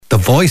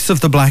voice of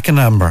the black and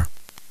amber.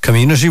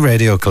 Community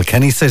Radio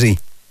Kilkenny City,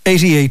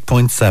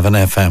 88.7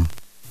 FM.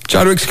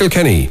 Chadwick's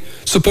Kilkenny,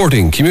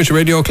 supporting Community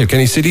Radio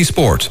Kilkenny City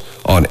Sport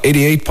on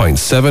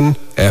 88.7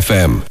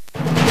 FM.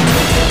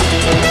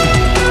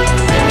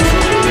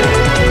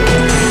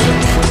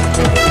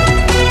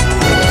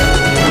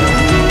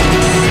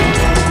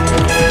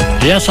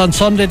 Yes, on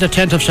Sunday the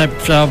 10th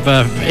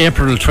of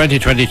April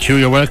 2022,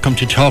 you're welcome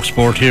to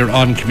TalkSport here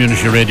on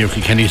Community Radio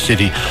Kilkenny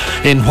City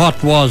in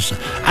what was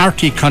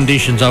Arctic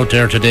conditions out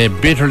there today,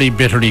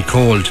 bitterly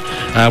cold.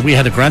 We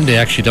had a grand day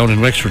actually down in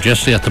Wexford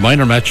yesterday at the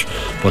minor match,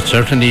 but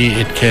certainly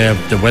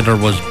the weather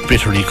was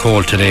bitterly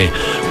cold today.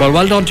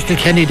 Well done to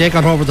Kilkenny. They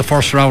got over the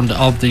first round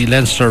of the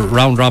Leinster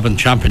Round Robin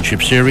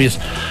Championship Series,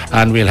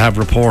 and we'll have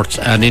reports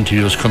and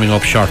interviews coming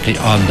up shortly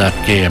on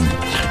that game.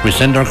 We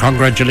send our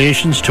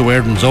congratulations to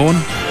Airdon's Own,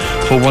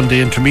 who won the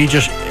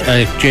intermediate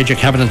JJ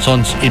Cavan and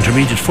Sons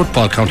intermediate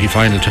football county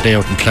final today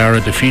out in Clara,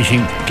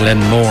 defeating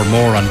Glenmore.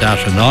 More on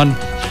that and on.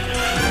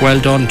 Well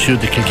done to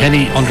the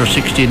Kilkenny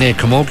under-16A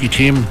Camogie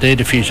team. They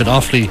defeated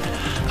Offaly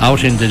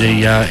out in the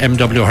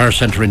MWR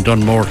Centre in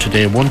Dunmore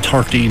today,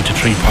 113 to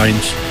 3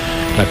 points.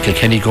 That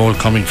Kilkenny goal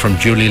coming from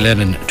Julie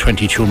Lennon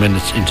 22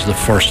 minutes into the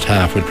first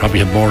half. We'll probably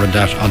have more on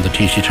that on the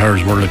TC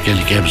Towers World of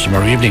Gaelic Games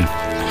tomorrow evening.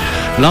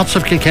 Lots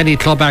of Kilkenny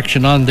club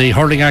action on. The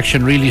hurling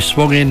action really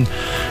swung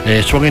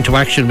into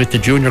action with the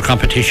junior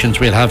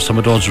competitions. We'll have some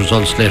of those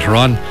results later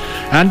on.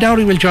 And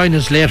Dowry will join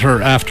us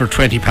later after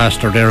 20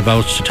 past or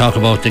thereabouts to talk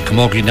about the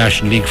Camogie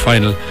National League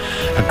final.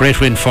 A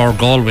great win for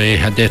Galway.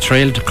 They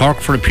trailed Cork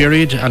for a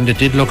period, and it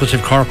did look as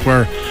if Cork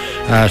were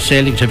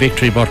sailing to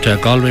victory, but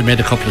Galway made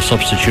a couple of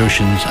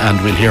substitutions, and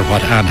we'll hear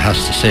what Anne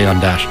has to say on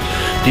that.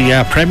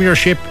 The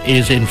Premiership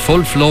is in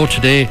full flow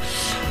today.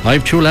 I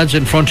have two lads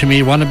in front of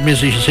me, one a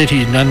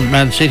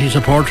Man City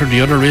supporter, the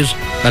other is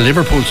a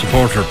Liverpool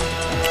supporter.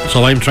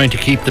 So I'm trying to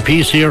keep the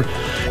peace here.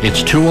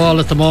 It's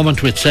 2-2 at the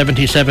moment with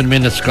 77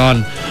 minutes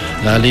gone.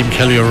 Liam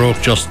Kelly O'Rourke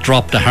just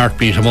dropped a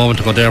heartbeat a moment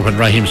ago there when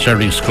Raheem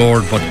Sterling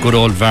scored, but good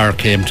old VAR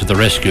came to the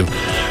rescue.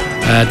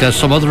 There's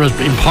some other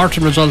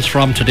important results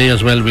from today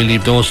as well. We'll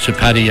leave those to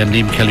Paddy and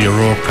Liam Kelly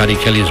O'Rourke. Paddy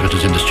Kelly is with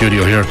us in the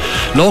studio here.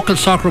 Local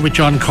soccer with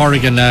John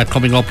Corrigan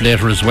coming up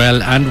later as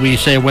well. And we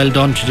say well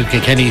done to the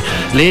Kilkenny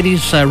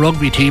ladies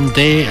rugby team.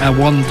 They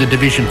won the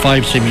Division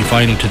 5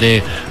 semi-final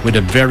today with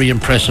a very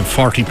impressive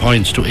 40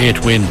 points to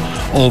 8 win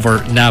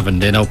over Navan.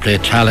 They now play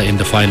Tala in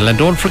the final. And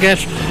don't forget,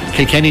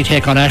 Kilkenny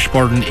take on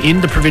Ashburton in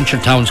the Provincial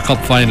Towns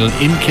Cup final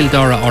in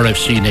Kildara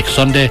RFC next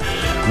Sunday.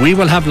 We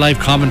will have live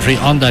commentary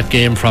on that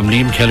game from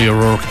Liam Kelly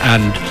O'Rourke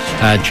and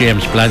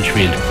James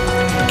Blanchfield.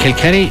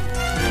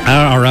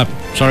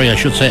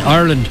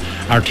 Ireland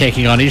are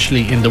taking on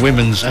Italy in the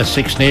women's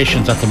Six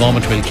Nations at the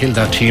moment. We'll kill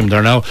that team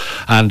there now,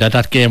 and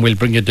that game we'll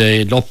bring you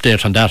the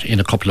update on that in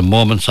a couple of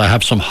moments. I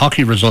have some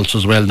hockey results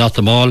as well, not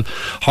them all.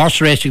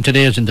 Horse racing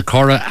today is in the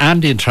Curragh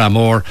and in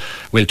Tramore.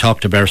 We'll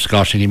talk to Bear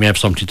Scott, and he may have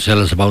something to tell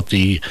us about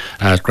the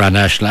Grand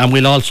National, and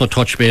we'll also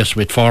touch base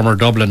with former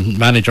Dublin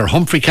manager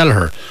Humphrey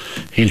Kelleher.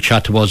 He'll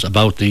chat to us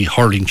about the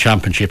hurling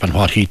championship and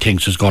what he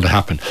thinks is going to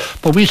happen.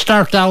 But we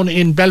start down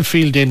in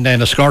Belfield in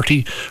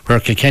Enniscorthy, where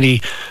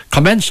Kilkenny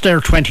commenced their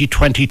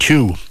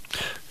 2022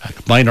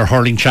 minor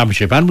hurling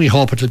championship, and we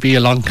hope it'll be a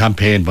long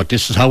campaign, but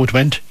this is how it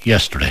went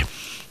yesterday.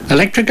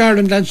 Electric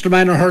Ireland Leinster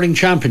Minor Hurling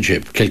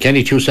Championship,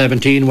 Kilkenny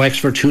 217,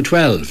 Wexford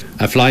 212.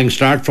 A flying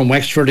start from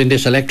Wexford in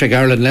this Electric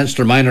Ireland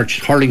Leinster Minor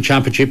Hurling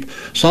Championship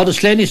saw the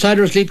Slaney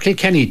Siders lead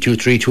Kilkenny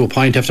 2-3 to a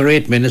point after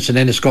 8 minutes in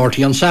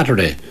Enniscorthy on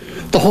Saturday.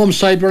 The home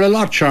side were a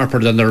lot sharper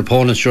than their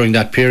opponents during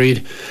that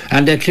period,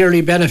 and they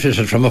clearly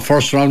benefited from a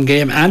first round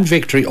game and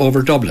victory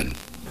over Dublin.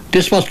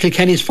 This was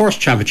Kilkenny's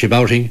first championship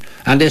outing,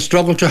 and they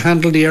struggled to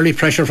handle the early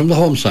pressure from the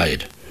home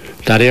side.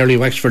 That early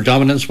Wexford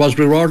dominance was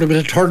rewarded with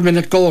a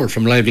third-minute goal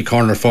from lively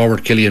corner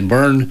forward Killian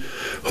Byrne,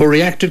 who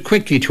reacted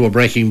quickly to a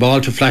breaking ball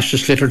to flash the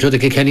slitter to the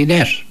Kilkenny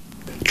net.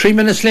 3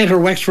 minutes later,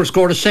 Wexford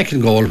scored a second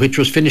goal, which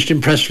was finished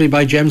impressively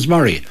by James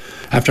Murray,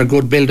 after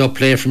good build-up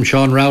play from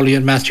Sean Rowley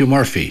and Matthew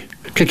Murphy.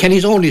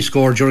 Kilkenny's only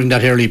score during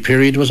that early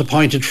period was a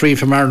pointed free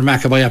from Aaron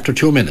McAvoy after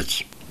 2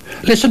 minutes.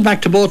 Listen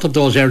back to both of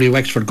those early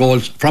Wexford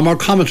goals from our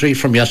commentary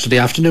from yesterday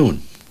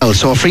afternoon.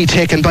 So a free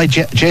taken by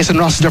Jason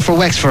Rossiter for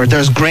Wexford.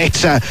 There's great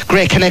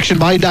connection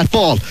behind that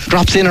ball.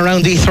 Drops in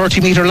around the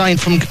 30-metre line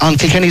on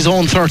Kilkenny's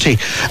own 30.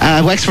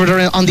 Wexford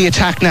are on the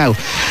attack now,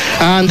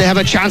 and they have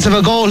a chance of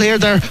a goal here.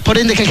 They're put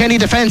in the Kilkenny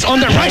defence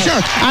under pressure,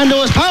 and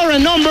there was power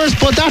in numbers,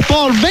 but that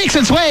ball makes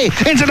its way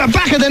into the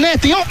back of the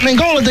net. The opening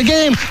goal of the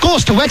game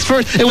goes to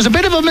Wexford. It was a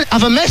bit of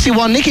a messy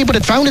one, Nicky, but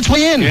it found its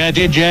way in. Yeah, it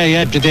did.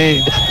 Yeah.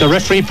 The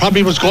referee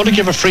probably was going to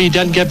give a free,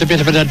 then gave the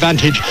bit of an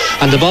advantage,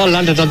 and the ball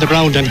landed on the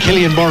ground, and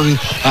Killian Byrne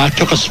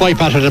took a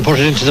swipe at it and put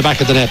it into the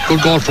back of the net.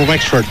 Good goal for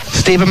Wexford.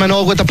 Stephen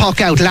Minogue with the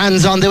puck out,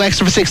 lands on the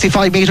Wexford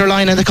 65-metre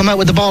line, and they come out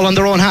with the ball on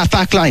their own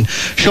half-back line.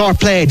 Short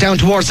play down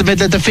towards the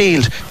middle of the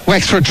field.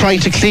 Wexford trying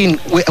to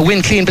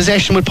win clean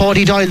possession with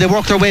Paddy Doyle. They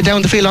work their way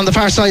down the field on the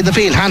far side of the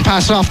field. Hand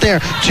pass off there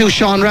to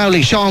Sean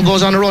Rowley. Sean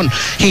goes on a run.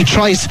 He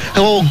tries.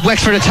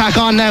 Wexford attack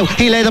on now.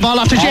 He lay the ball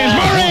off to James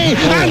Murray,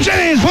 and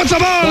James puts the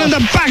ball in the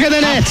back of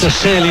the net. The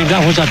sailing,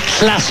 that was a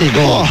classy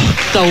goal.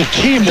 The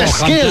teamwork, the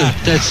skill, on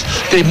that,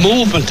 the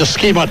movement, the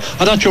scheme. I'm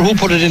not sure who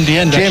put it in the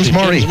end. James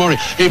Murray.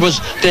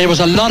 There was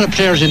a lot of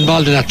players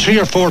involved in that. 3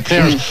 or 4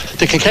 players.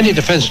 The Kilkenny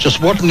defence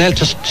just weren't able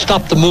to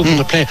stop the movement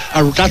of play.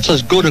 That's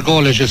as good a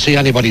goal as you'll see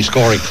anybody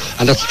scoring,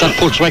 and that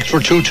puts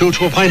Wexford 2-2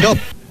 to a point up.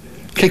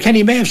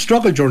 Kilkenny may have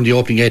struggled during the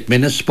opening 8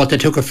 minutes, but they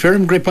took a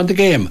firm grip on the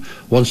game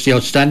once the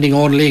outstanding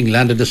Owen Ling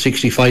landed the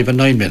 65 in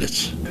 9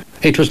 minutes.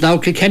 It was now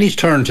Kilkenny's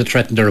turn to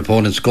threaten their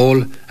opponent's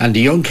goal, and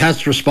the young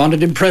Cats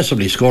responded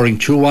impressively, scoring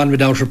 2-1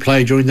 without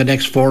reply during the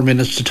next 4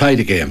 minutes to tie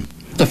the game.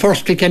 The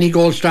first Kilkenny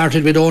goal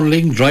started with Owen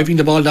Ling driving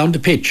the ball down the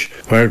pitch,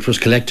 where it was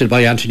collected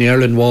by Anthony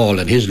Erlin-Wall,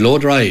 and his low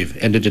drive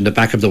ended in the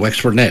back of the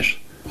Wexford net.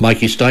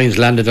 Mikey Steins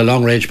landed a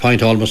long-range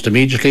point almost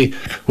immediately,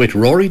 with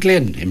Rory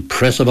Glynn,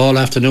 impressive all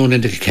afternoon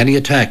in the Kilkenny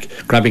attack,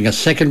 grabbing a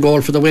second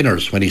goal for the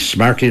winners when he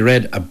smartly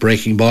read a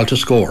breaking ball to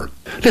score.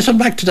 Listen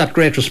back to that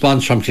great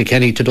response from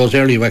Kilkenny to those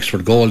early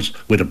Wexford goals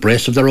with a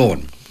brace of their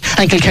own.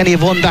 And Kilkenny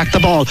have won back the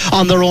ball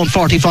on their own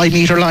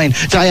 45-metre line.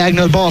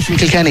 Diagonal ball from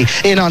Kilkenny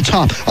in on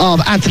top of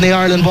Anthony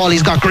Ireland-Wall.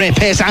 He's got great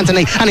pace,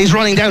 Anthony, and he's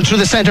running down through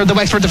the centre of the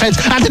Wexford defence.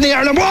 Anthony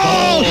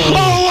Ireland-Wall!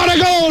 Oh, what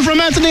a goal from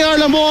Anthony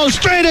Ireland-Wall,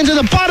 straight into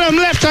the bottom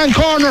left-hand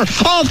corner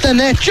of the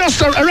net, just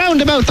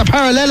around about the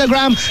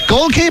parallelogram.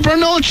 Goalkeeper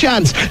no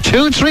chance.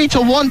 2-3 to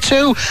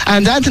 1-2,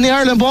 and Anthony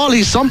Ireland-Wall,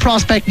 he's some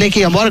prospect,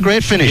 Nicky, and what a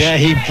great finish. Yeah,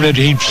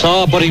 he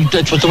saw, but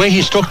it was the way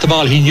he struck the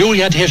ball. He knew he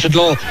had to hit it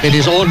low. It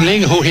is Owen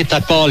Ling who hit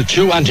that ball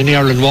to Anthony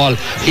Ireland-Wall.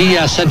 He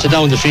sent it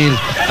down the field,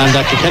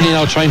 and Kilkenny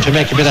now trying to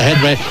make a bit of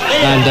headway,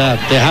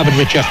 and they have it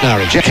with Jeff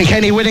Narry.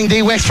 Kilkenny winning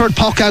the Wexford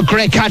puck out.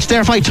 Great catch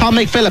there by Tom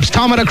McPhillips.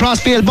 Tom at a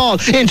crossfield ball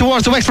in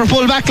towards the Wexford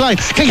full back line.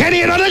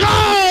 Kilkenny another goal!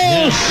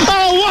 Yes.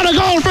 Oh, what a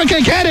goal for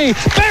Kilkenny!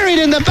 Buried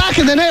in the back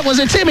of the net was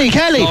a Timmy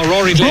Kelly.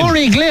 Rory Glynn.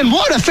 Rory Glynn,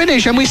 what a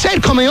finish. And we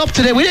said coming up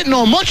today we didn't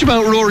know much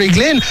about Rory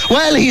Glynn.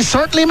 Well, he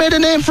certainly made a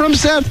name for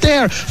himself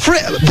there.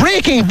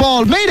 Breaking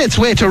ball made its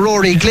way to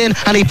Rory Glynn,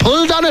 and he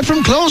pulled on it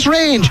from close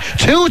range.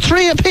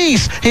 2-3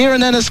 apiece here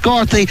in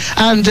Enniscorthy,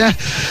 and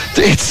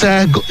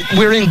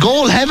we're in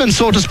goal heaven,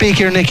 so to speak,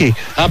 here, Nicky.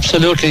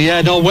 Absolutely,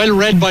 yeah. No, well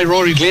read by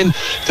Rory Glynn.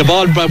 The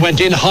ball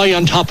went in high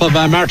on top of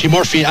Marty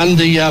Murphy and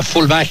the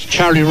full-back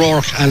Charlie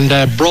Rourke,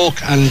 and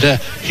broke, and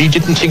he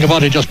didn't think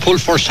about it, just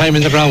pulled first time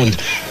in the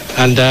ground,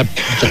 and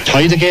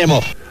tied the game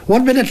up.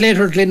 1 minute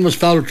later, Glynn was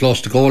fouled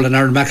close to goal, and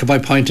Aaron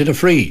McAvoy pointed a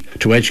free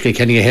to edge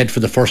Kilkenny ahead for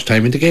the first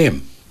time in the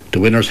game. The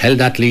winners held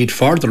that lead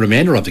for the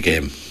remainder of the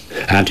game.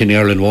 Anthony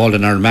Ireland-Wall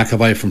and Aaron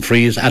McAvoy from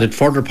frees added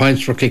further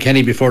points for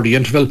Kilkenny before the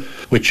interval,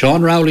 with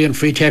Sean Rowley and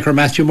free taker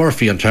Matthew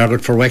Murphy on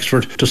target for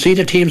Wexford to see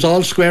the teams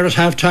all square at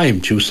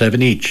half-time,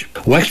 2-7 each.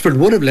 Wexford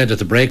would have led at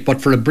the break,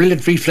 but for a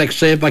brilliant reflex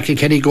save by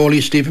Kilkenny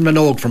goalie Stephen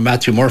Minogue from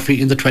Matthew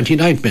Murphy in the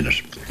 29th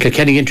minute.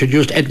 Kilkenny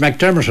introduced Ed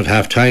McDermott at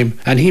half-time,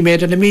 and he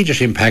made an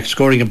immediate impact,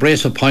 scoring a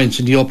brace of points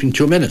in the opening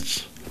 2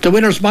 minutes. The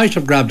winners might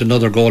have grabbed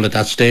another goal at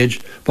that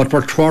stage, but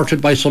were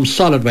thwarted by some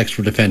solid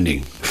Wexford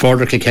defending.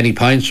 Further Kilkenny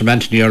points from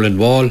Anthony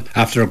Ireland-Wall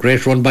after a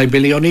great run by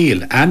Billy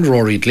O'Neill and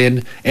Rory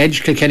Glynn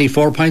edged Kilkenny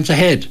 4 points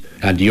ahead,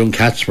 and the young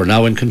Cats were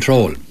now in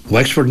control.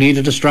 Wexford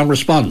needed a strong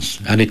response,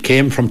 and it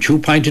came from 2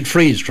 pointed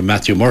frees from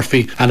Matthew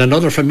Murphy and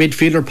another from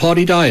midfielder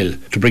Paddy Doyle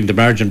to bring the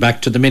margin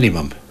back to the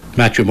minimum.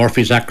 Matthew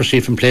Murphy's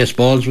accuracy from place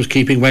balls was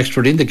keeping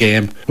Wexford in the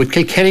game, with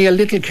Kilkenny a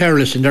little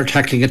careless in their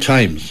tackling at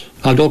times.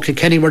 Although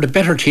Kilkenny were the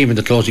better team in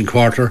the closing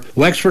quarter,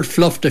 Wexford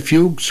fluffed a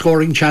few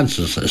scoring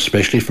chances,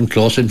 especially from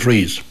close-in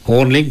frees.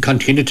 Owen Ling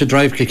continued to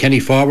drive Kilkenny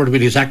forward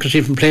with his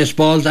accuracy from place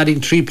balls,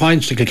 adding 3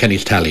 points to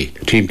Kilkenny's tally.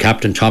 Team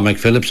captain Tom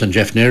McPhillips and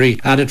Jeff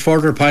Neary added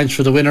further points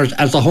for the winners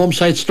as the home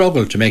side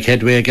struggled to make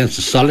headway against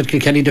a solid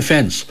Kilkenny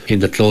defence in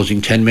the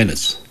closing 10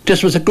 minutes.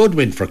 This was a good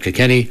win for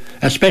Kilkenny,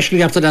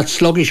 especially after that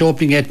sluggish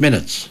opening 8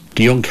 minutes.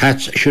 The young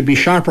Cats should be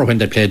sharper when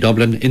they play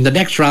Dublin in the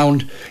next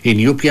round in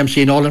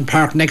UPMC Nolan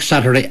Park next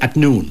Saturday at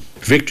noon.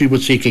 Victory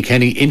would see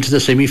Kilkenny into the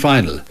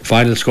semi-final.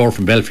 Final score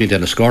from Belfield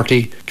and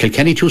Enniscorthy: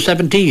 Kilkenny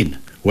 2-17,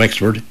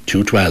 Wexford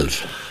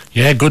 2-12.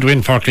 Yeah, good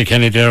win for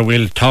Kilkenny there.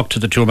 We'll talk to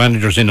the two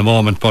managers in a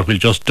moment, but we'll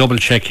just double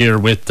check here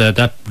with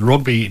that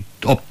rugby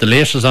up. The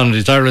latest on it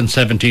is Ireland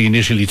 17,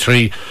 Italy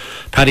 3.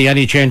 Paddy,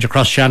 any change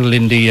across channel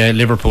in the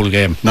Liverpool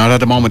game? Not at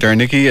the moment there,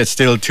 Nicky. It's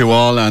still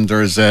 2-2 and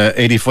there's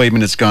 85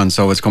 minutes gone,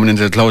 so it's coming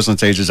into the closing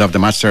stages of the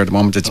match there at the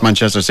moment. It's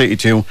Manchester City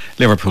 2,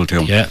 Liverpool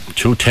 2. Yeah,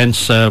 2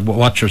 tense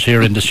watchers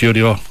here in the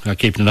studio,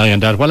 keeping an eye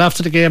on that. Well,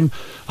 after the game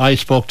I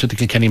spoke to the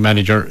Kilkenny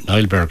manager,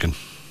 Niall Bergin.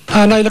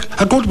 Niall,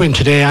 a good win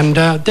today, and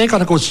they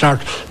got a good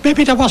start.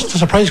 Maybe that wasn't a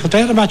surprise because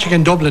they had a match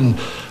against Dublin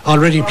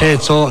already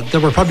played, so they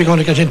were probably going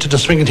to get into the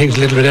swing of things a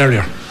little bit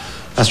earlier.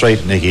 That's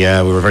right, Nicky.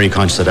 We were very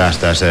conscious of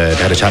that they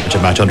had a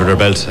championship match under their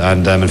belt,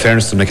 and in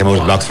fairness to them, they came out of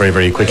the blocks very,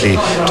 very quickly.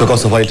 Took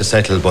us a while to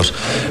settle, but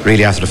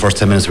really after the first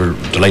 10 minutes we were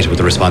delighted with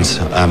the response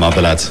of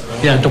the lads.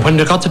 Yeah, when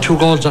they got the 2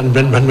 goals and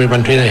when we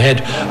went in ahead,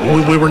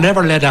 we were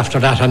never led after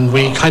that, and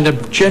we kind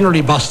of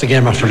generally bossed the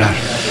game after that.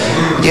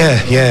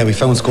 Yeah, we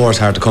found scores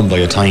hard to come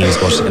by at times,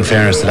 but in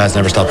fairness the lads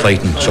never stopped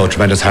fighting, showed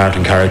tremendous heart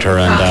and character,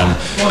 and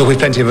look,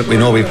 we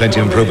know we've plenty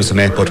of improvements to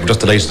make, but we're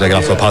just delighted to get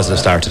off to a positive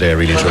start today,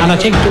 really and truly. And I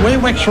think the way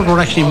Wexford were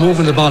actually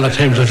moving the ball at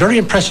times was very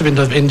impressive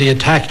in the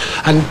attack,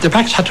 and the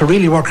backs had to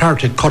really work hard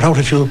to cut out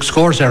a few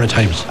scores there at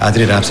times. They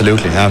did,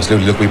 absolutely.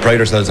 Look, we pride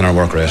ourselves on our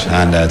work rate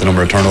and the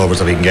number of turnovers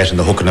that we can get in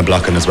the hooking and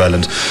blocking as well,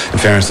 and in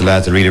fairness the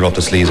lads, they really rubbed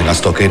the sleeves and got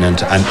stuck in and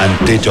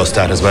did just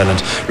that as well,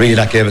 and really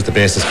that gave us the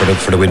basis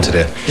for the win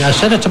today. Yeah, I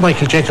said it to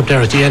Michael Jacob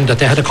there at the end that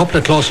they had a couple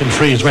of close-in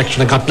frees,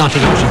 Wexford, and got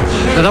nothing out of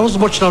them. Now that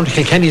wasn't much down to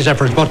Kilkenny's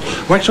efforts, but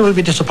Wexford will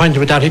be disappointed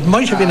with that. It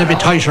might have been a bit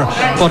tighter,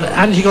 but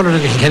anything other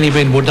than the Kilkenny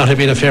win would not have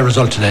been a fair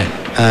result today.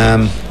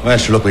 Well,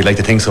 sure, look, we'd like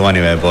to think so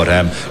anyway, but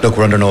look,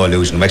 we're under no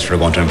illusion. Wexford are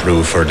going to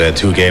improve for the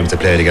 2 games they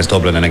played against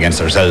Dublin and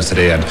against ourselves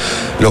today, and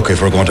look,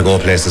 if we're going to go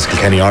places,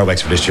 Kilkenny or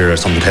Wexford this year,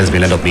 something tells me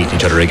we'll end up meeting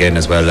each other again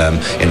as well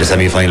in the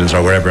semi-finals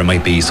or wherever it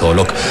might be. So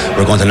look,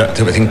 we're going to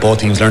I think both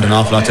teams learned an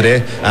awful lot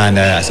today, and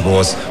I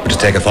suppose we'll just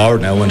take it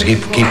forward now and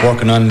keep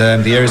working on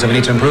the areas that we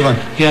need to improve on.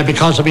 Yeah,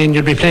 because I mean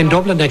you'll be playing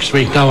Dublin next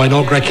week now. I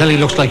know Greg Kelly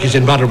looks like he's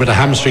in bother with a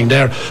hamstring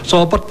there,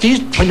 so but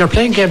when you're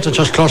playing games at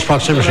just close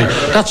proximity,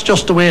 that's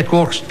just the way it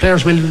works.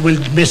 Players will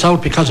miss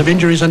out because of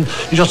injuries, and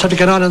you just have to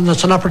get on, and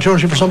it's an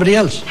opportunity for somebody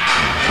else.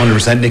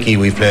 100%, Nicky.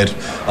 We've played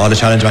all the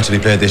challenge matches we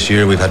played this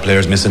year. We've had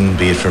players missing,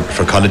 be it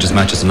for colleges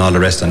matches and all the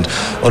rest, and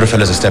other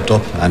fellas have stepped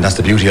up, and that's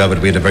the beauty of it.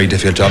 We had a very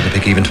difficult job to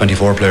pick even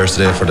 24 players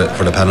today for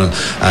the panel,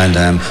 and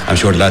I'm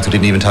sure the lads who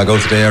didn't even tag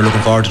out today are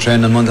looking forward to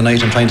training on Monday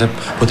night and trying to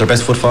put their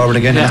best foot forward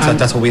again. Yeah,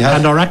 that's what we have.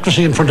 And our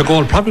accuracy in front of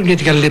goal probably need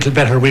to get a little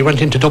better. We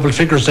went into double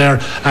figures there,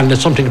 and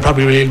it's something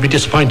probably we'll be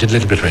disappointed a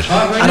little bit with.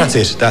 And that's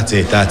it.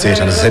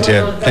 And as I said to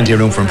you, plenty of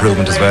room for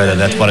improvement as well, and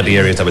that's one of the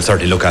areas that we'll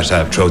certainly look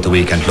at throughout the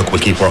week, and look, we'll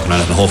keep working on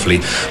it, and hopefully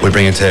we'll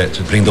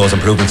bring those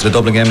improvements to the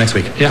Dublin game next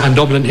week. Yeah, and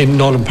Dublin in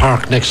Nolan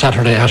Park next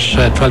Saturday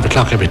at 12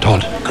 o'clock, I've been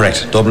told.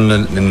 Correct, Dublin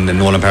in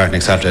Nolan Park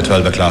next Saturday at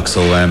 12 o'clock,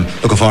 so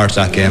looking forward to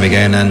that game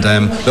again, and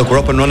look, we're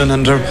up and running,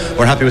 and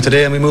we're happy with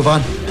today, and we move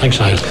on. Thanks,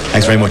 Niall.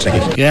 Thanks very much,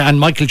 Nicky. Yeah, and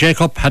Michael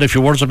Jacob had a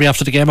few words with me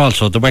after the game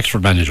also, the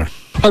Wexford manager.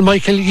 Well,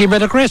 Michael, you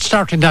made a great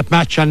start in that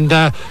match, and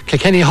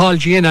Kilkenny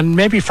hauled you in, and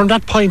maybe from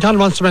that point on,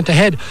 once they went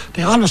ahead,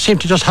 they almost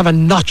seemed to just have a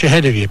notch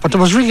ahead of you, but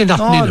there was really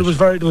nothing in it.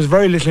 There was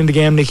very little in the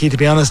game, Nicky, to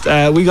be honest.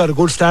 We got a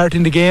good start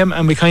in the game,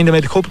 and we kind of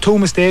made 2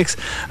 mistakes,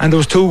 and there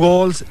was 2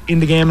 goals in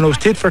the game, and it was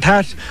tit for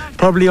tat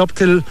probably up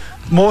till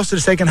most of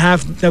the second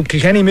half. Now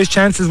Kilkenny missed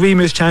chances, we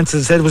missed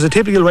chances. I said it was a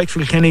typical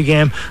Wexford Kilkenny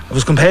game. It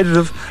was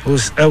competitive, it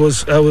was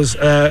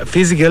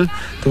physical,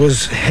 there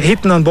was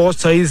hitting on both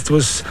sides, there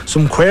was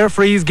some square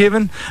frees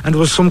given, and there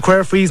was some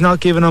square frees not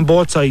given on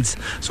both sides.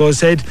 So I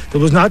said there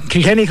was not.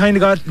 Kilkenny kind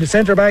of got the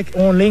centre back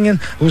Owen Lingen,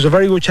 who was a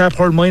very good chap,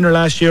 hurled minor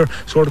last year,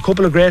 scored a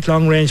couple of great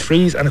long range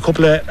frees and a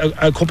couple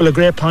of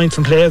great points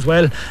in play as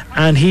well,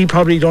 and he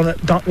probably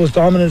was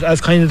dominant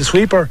as kind of the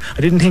sweeper.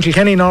 I didn't think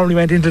Kilkenny normally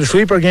went into the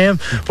sweeper game,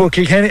 but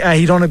Kilkenny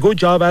he done a good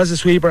job as a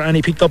sweeper, and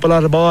he picked up a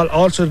lot of ball.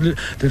 Also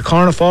the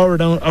corner forward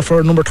down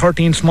for number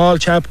 13, small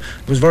chap,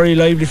 was very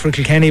lively for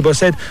Kilkenny. But I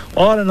said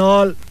all in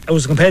all it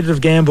was a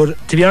competitive game, but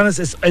to be honest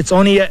it's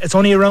only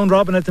a round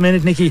robin at the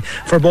minute, Nicky,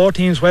 for both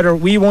teams. Whether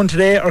we won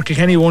today or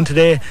Kilkenny won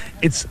today,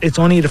 it's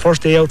only the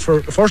first day out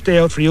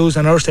for you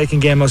and our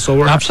second game.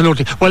 So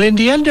absolutely. Well, in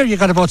the end there you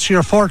got about 3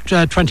 or 4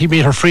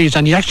 20-metre frees,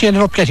 and you actually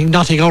ended up getting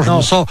nothing out of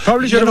them. So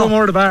probably should have gone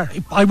more to the bar.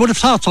 I would have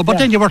thought so, but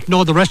then you weren't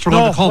know the rest were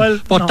going to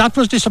come. But that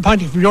was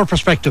disappointing from your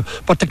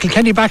perspective. But the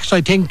Kilkenny backs,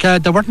 I think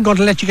they weren't going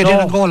to let you get in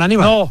and goal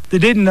anyway. No, they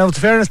didn't. Now, in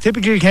fairness,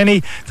 typically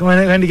Kilkenny,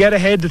 when they get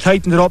ahead, they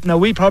tightened it up. Now,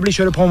 we probably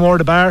should have put more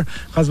to the bar,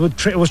 because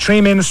it was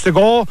 3 minutes to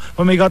go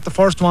when we got the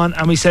first one,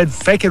 and we said,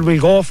 feck it,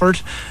 we'll go for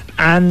it.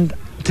 And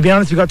to be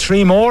honest, we got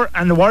 3 more,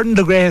 and there weren't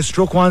the greatest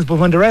struck ones, but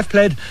when the ref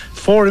played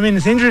 4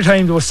 minutes injury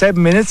time, there was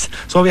 7 minutes.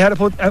 So if you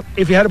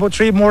had to put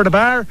 3 more to the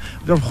bar,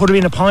 there could have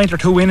been a point or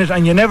 2 in it,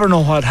 and you never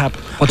know what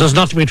happened. But there's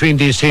nothing between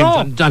these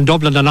teams, and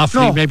Dublin and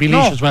Offaly, maybe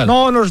Laois as well.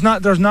 No,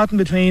 there's nothing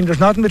between.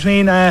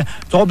 Dublin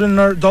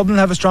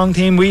have a strong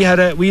team. We had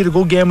a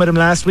good game with them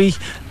last week.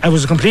 It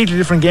was a completely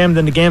different game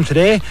than the game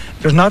today.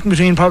 There's nothing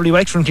between probably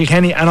Wexford and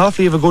Kilkenny, and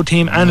Offaly have a good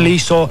team, and Laois.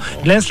 So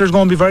Leinster's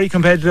going to be very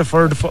competitive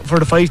for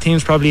the 5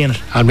 teams probably in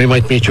it. And we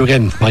might meet you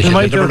again, Michael.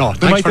 Never know.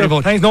 Thanks very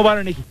much. Thanks, no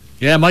bother, Nicky.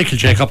 Yeah, Michael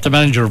Jacob, the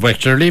manager of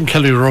Wexford. Liam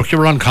Kelly Rourke, you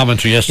were on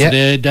commentary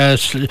yesterday.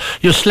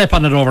 You slept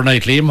on it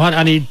overnight, Liam.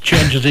 Any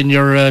changes in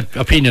your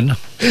opinion?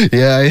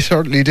 Yeah, I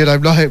certainly did.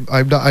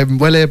 I'm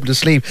well able to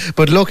sleep.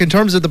 But look, in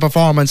terms of the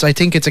performance, I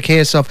think it's a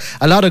case of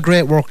a lot of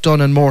great work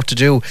done and more to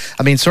do.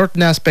 I mean,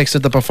 certain aspects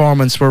of the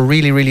performance were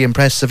really, really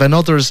impressive, and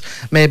others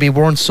maybe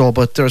weren't so,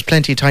 but there was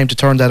plenty of time to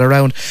turn that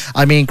around.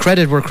 I mean,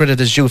 credit where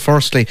credit is due.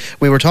 Firstly,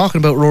 we were talking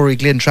about Rory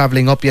Glynn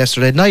travelling up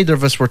yesterday. Neither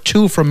of us were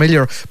too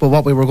familiar with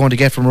what we were going to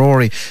get from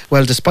Rory.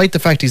 well, despite the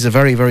fact he's a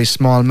very, very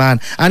small man,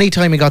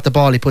 anytime he got the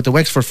ball, he put the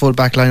Wexford full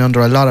back line under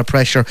a lot of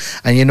pressure,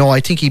 and you know, I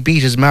think he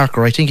beat his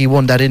marker. I think he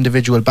won that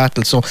individual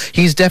battle, so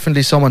he's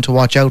definitely someone to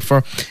watch out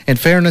for. In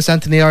fairness,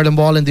 Anthony Ireland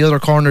Wall in the other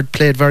corner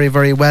played very,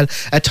 very well.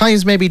 At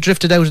times maybe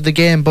drifted out of the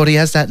game, but he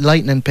has that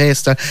lightning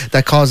pace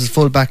that causes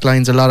full back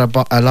lines a lot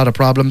of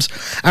problems.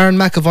 Aaron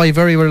McAvoy,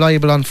 very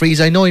reliable on frees.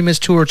 I know he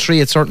missed 2 or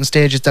 3 at certain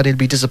stages that he'll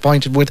be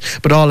disappointed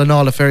with, but all in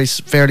all a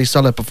fairly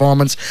solid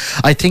performance.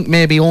 I think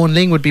maybe Owen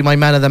Ling would be my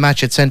man of the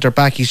match at centre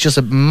back. He's just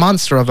a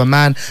monster of a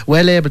man,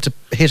 well able to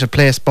hit a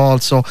place ball,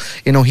 so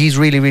you know, he's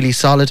really, really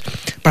solid.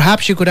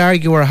 Perhaps you could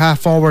argue our half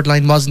forward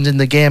line wasn't in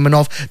the game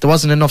enough. There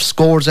wasn't enough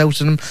scores out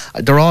of them.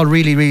 They're all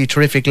really, really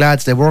terrific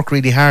lads. They work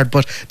really hard,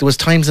 but there was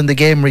times in the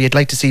game where you'd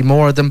like to see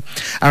more of them.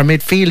 Our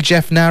midfield,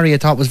 Jeff Nari, I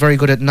thought was very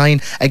good at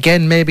 9.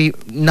 Again, maybe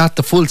not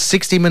the full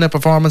 60-minute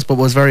performance, but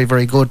was very,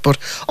 very good. But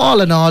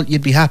all in all,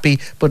 you'd be happy,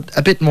 but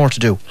a bit more to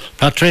do.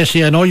 Pat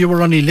Tracy, I know you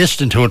were only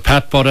listening to it,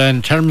 Pat, but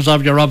in terms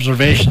of your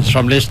observations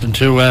from listening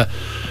to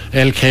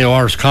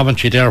LKR's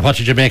commentary there, what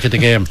did you make of the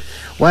game?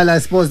 Well, I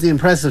suppose the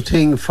impressive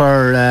thing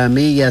for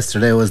me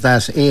yesterday was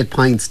that 8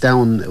 points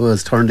down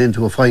was turned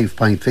into a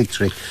 5-point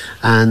victory,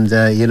 and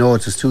you know,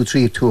 it was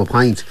 2-3 to a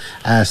point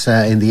at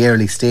in the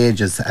early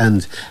stages,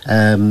 and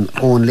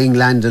Owen Ling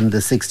landed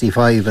the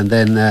 65, and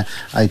then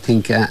I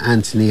think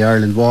Anthony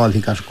Ireland Wall,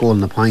 he got a goal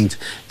and a point.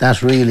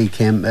 That really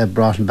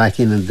brought him back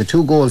in, and the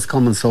 2 goals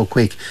coming so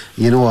quick,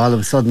 you know, all of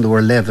a sudden they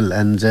were level,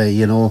 and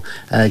you know,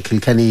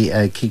 Kilkenny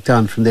kicked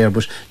on from there.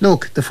 But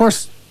look, the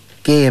first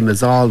game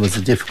is always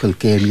a difficult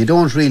game. You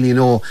don't really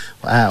know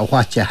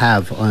what you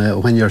have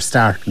when you're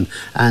starting,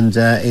 and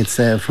it's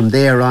from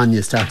there on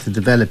you start to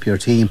develop your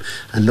team.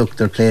 And look,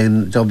 they're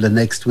playing Dublin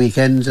next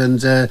weekend,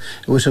 and it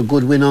was a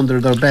good win under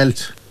their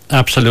belt.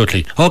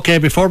 Absolutely. Okay,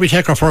 before we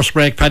take our first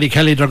break, Paddy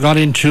Kelly, they're gone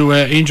into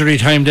injury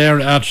time there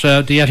at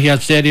the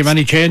Etihad Stadium.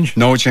 Any change?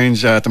 No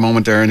change at the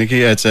moment there,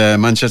 Nicky. It's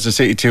Manchester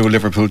City 2,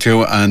 Liverpool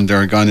 2, and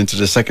they're gone into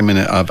the second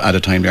minute of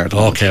added time there at the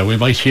moment. Okay, we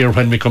might hear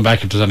when we come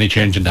back if there's any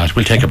change in that.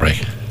 We'll take a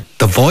break.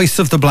 The voice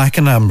of the black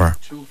and amber.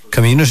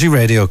 Community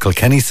Radio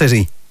Kilkenny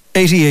City,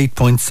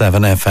 88.7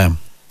 FM.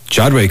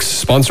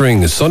 Chadwick's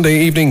sponsoring Sunday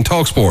evening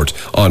Talksport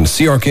on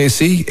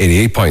CRKC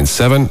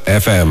 88.7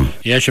 FM.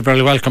 Yes, you're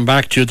very welcome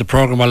back to the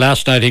programme. Well,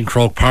 last night in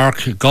Croke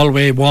Park,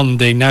 Galway won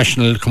the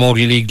National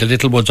Camogie League, the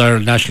Littlewoods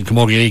Ireland National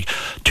Camogie League,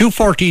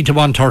 214 to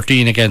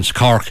 113 against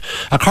Cork.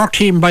 A Cork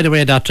team, by the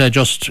way, that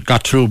just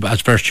got through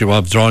as virtue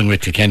of drawing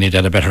with Kilkenny, that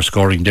had a better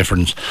scoring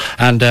difference.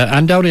 And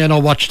Downey, I know,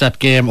 watched that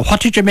game. What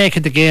did you make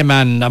of the game?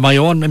 And my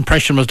own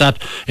impression was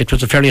that it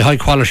was a fairly high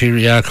quality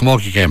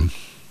camogie game.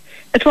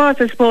 It was,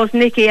 I suppose,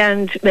 Nicky,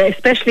 and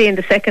especially in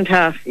the second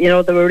half, you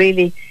know, they were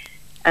really,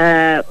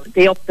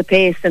 they upped the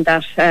pace, and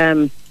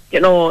that, you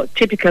know,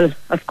 typical,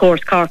 of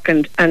course, Cork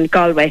and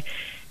Galway.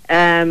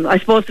 I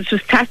suppose it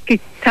was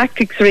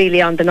tactics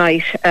really on the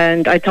night,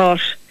 and I thought,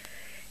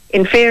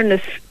 in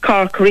fairness,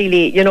 Cork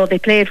really, you know, they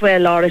played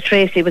well. Laura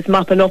Tracy was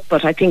mopping up,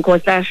 but I think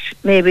was that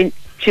maybe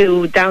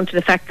down to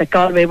the fact that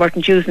Galway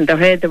weren't using their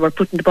head, they were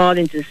putting the ball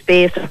into the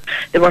space,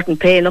 they weren't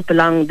playing up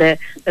along the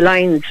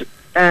lines.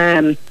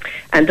 And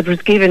it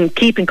was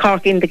keeping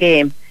Cork in the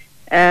game,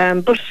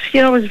 but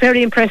you know, I was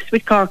very impressed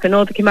with Cork. I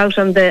know they came out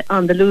on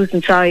the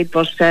losing side,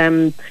 but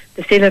they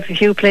still have a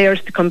few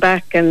players to come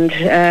back, and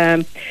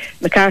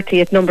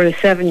McCarthy at number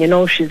 7, you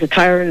know, she's a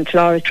tyrant.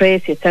 Laura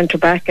Tracy at centre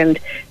back,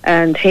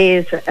 and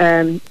Hayes,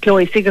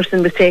 Chloe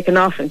Sigerson was taken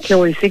off, and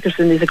Chloe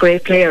Sigerson is a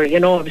great player, you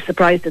know. I was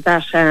surprised at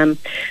that,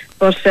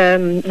 but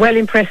well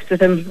impressed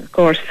with him, of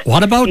course.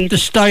 What about the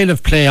style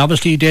of play?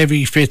 Obviously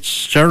Davy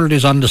Fitzgerald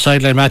is on the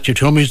sideline, Matthew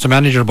Twomey's the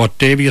manager, but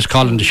Davy is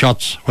calling the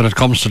shots when it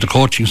comes to the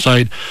coaching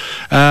side.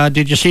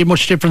 Did you see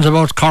much difference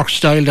about Cork's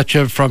style that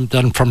you've from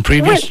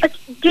previous? Well,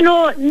 you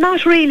know,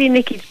 not really,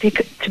 Nicky,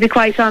 to be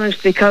quite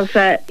honest, because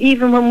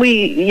even when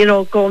we, you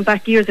know, going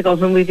back years ago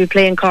when we'd be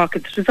playing Cork,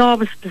 it was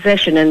always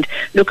possession and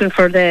looking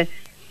for the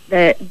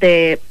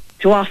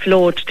to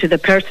offload to the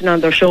person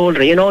on their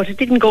shoulder. You know, it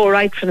didn't go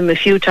right for them a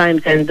few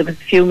times, and there was a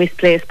few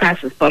misplaced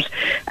passes, but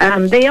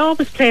they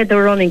always played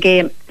their running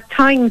game. At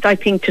times, I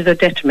think, to their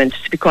detriment,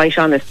 to be quite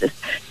honest.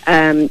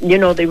 You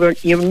know, you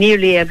were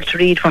nearly able to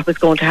read what was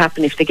going to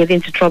happen. If they get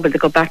into trouble, they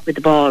go back with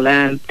the ball.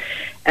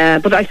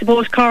 But I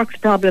suppose Cork's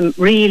problem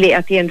really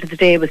at the end of the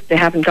day was they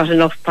haven't got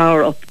enough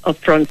power up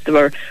front. They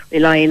were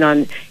relying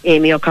on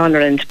Amy O'Connor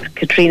and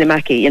Katrina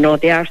Mackey. You know,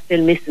 they are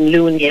still missing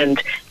Looney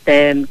and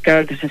the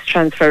girl that has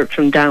transferred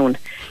from Down.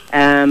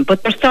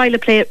 But their style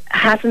of play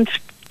hasn't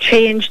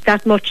changed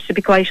that much, to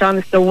be quite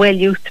honest. They're well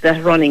used to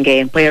that running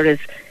game, whereas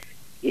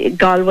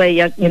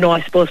Galway, you know,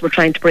 I suppose we're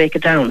trying to break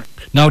it down.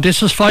 Now,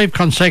 this is 5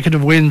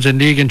 consecutive wins in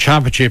League and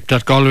Championship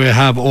that Galway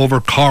have over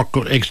Cork,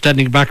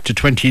 extending back to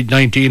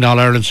 2019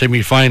 All-Ireland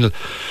semi-final.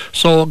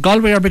 So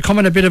Galway are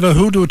becoming a bit of a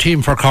hoodoo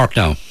team for Cork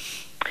now.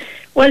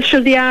 Well,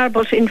 sure they are,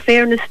 but in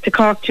fairness to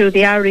Cork too,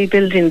 they are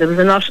rebuilding. There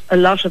was a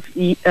lot of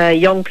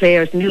young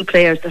players, new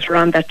players that are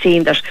on that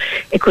team that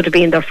it could have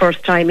been their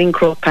first time in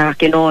Croke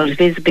Park, you know, and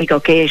it is a big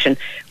occasion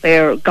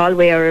where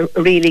Galway are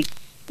really,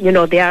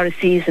 they are a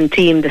seasoned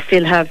team. They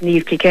still have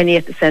Niamh Kilkenny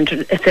at the centre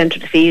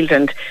of the field,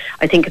 and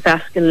I think it's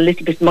asking a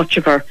little bit much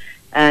of her,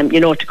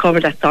 to cover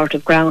that sort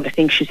of ground. I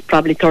think she's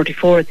probably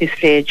 34 at this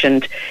stage,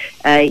 and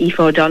Aoife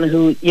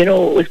O'Donoghue,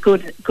 was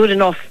good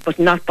enough, but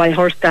not by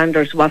her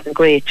standards, wasn't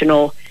great,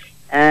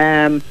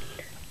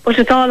 But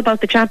it's all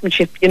about the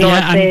championship,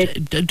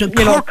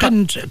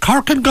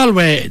 Cork and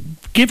Galway,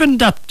 given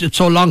that it's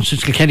so long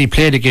since Kilkenny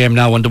played a game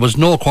now and there was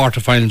no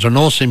quarterfinals or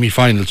no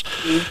semi-finals,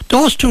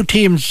 those two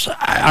teams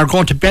are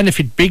going to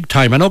benefit big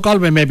time. I know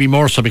Galway maybe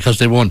more so because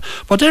they won,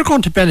 but they're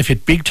going to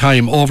benefit big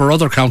time over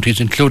other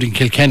counties, including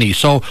Kilkenny.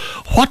 So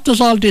what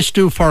does all this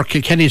do for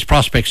Kilkenny's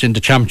prospects in the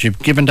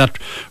championship, given that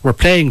we're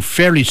playing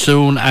fairly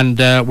soon and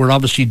we're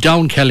obviously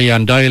down Kelly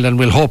and Dial, and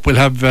we'll hope we'll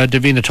have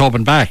Davina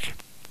Tobin back?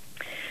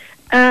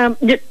 As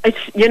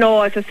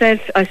I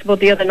said, I suppose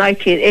the other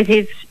night, it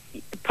is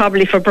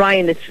probably for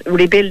Brian, it's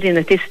rebuilding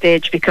at this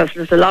stage, because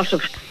there's a lot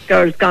of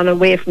girls gone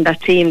away from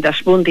that team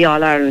that won the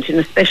All-Ireland, and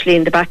especially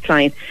in the back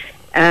line.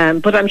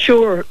 But I'm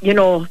sure,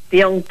 the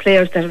young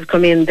players that have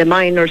come in, the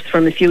minors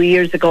from a few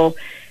years ago,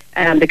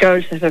 the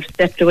girls that have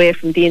stepped away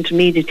from the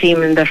intermediate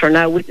team and that are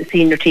now with the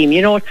senior team,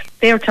 it's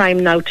their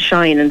time now to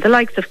shine. And the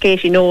likes of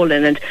Katie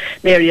Nolan and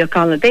Mary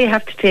O'Connell, they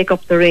have to take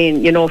up the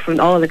rein, from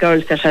all the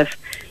girls that have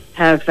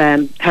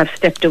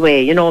stepped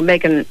away.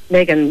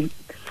 Megan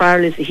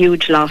Farrell is a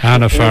huge loss.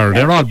 Anna Farrell,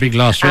 they're all big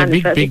losses,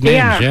 big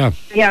names, yeah.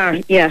 They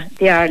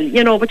are.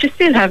 But you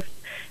still have,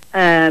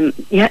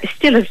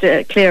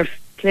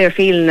 Claire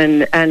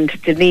Phelan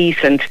and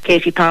Denise and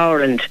Katie Power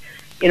and,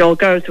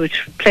 girls with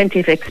plenty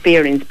of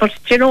experience. But,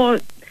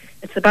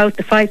 it's about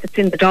the fight that's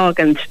in the dog,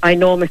 and I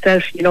know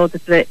myself,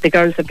 that the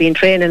girls have been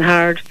training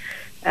hard.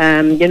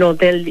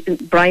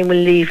 Brian will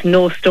leave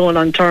no stone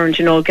unturned,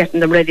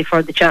 getting them ready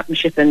for the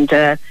championship, and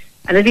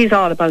it is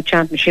all about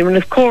championship. And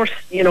of course,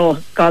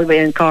 Galway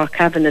and Cork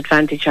have an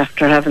advantage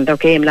after having their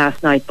game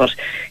last night, but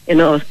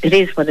it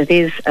is what it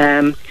is.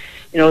 As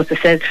I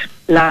said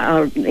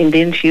in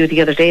the interview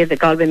the other day, the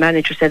Galway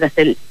manager said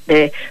that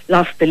they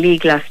lost the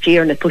league last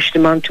year and it pushed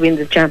them on to win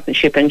the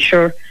championship. And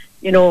sure,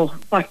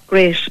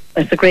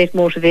 it's a great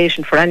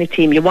motivation for any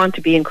team. You want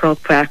to be in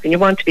Croke Park and you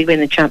want to be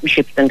winning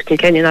championships, and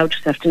Kilkenny now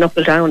just have to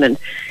knuckle down, and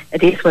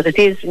it is what it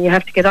is, and you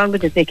have to get on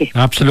with it, Nicky.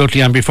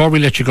 Absolutely. And before we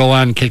let you go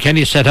on,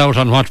 Kilkenny set out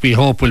on what we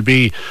hope will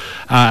be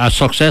a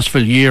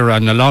successful year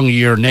and a long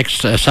year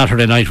next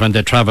Saturday night when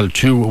they travel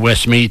to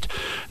Westmeath.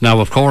 Now,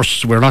 of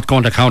course, we're not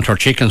going to count our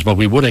chickens, but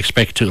we would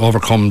expect to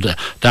overcome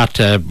that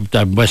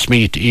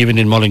Westmeath, even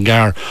in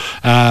Mullingar.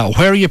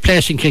 Where are you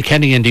placing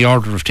Kilkenny in the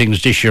order of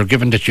things this year,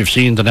 given that you've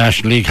seen the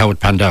National League, how it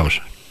panned out?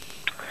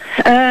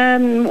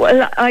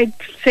 Well, I'd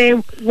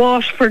say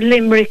Waterford,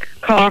 Limerick,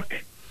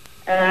 Cork,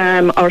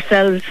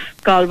 ourselves,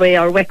 Galway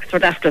or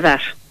Wexford after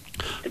that,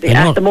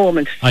 at the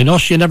moment. I know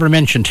you never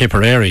mentioned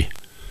Tipperary.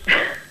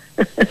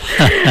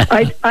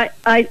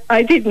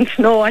 I didn't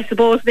know. I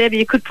suppose maybe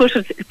you could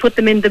put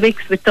them in the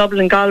mix with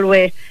Dublin,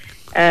 Galway,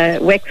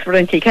 Wexford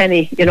and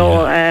Kilkenny,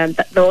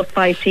 those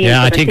five teams.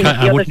 Yeah, I think the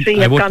other three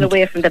have gone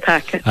away from the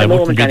pack at the moment.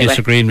 I wouldn't be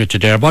disagreeing with you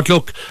there. But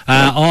look,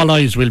 all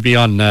eyes will be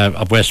on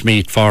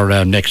Westmeath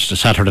for next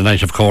Saturday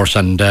night, of course,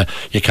 and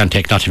you can't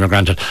take nothing for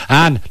granted.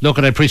 And look,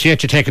 I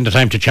appreciate you taking the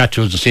time to chat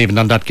to us this evening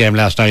on that game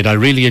last night. I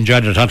really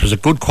enjoyed it. I thought it was a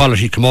good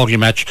quality camogie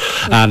match,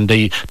 and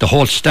the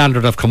whole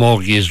standard of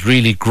camogie is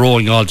really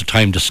growing all the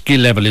time. The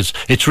skill level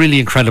it's really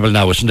incredible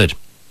now, isn't it?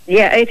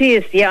 Yeah, it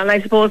is. Yeah, and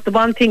I suppose the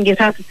one thing you'd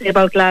have to say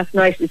about last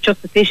night is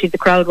just the pity the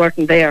crowd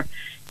weren't there,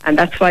 and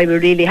that's why we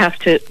really have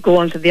to go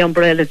under the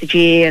umbrella of the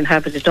GAA and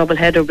have it a double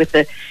header with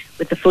the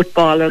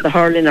football or the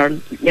hurling or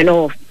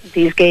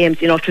these games.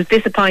 It was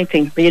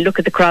disappointing when you look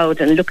at the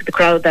crowd and look at the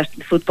crowd that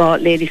the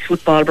ladies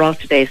football brought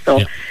today.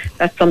 So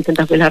that's something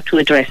that we'll have to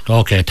address.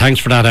 Okay,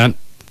 thanks for that, Anne.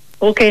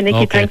 Okay,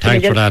 Nicky,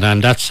 thanks for that.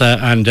 And that's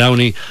Anne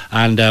Downey,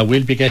 and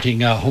we'll be getting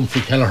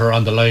Humphrey Kelleher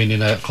on the line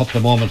in a couple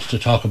of moments to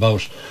talk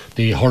about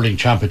the hurling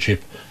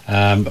championship.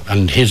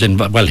 And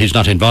he's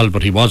not involved,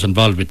 but he was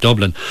involved with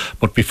Dublin.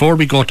 But before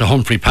we go to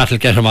Humphrey, Pat will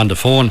get him on the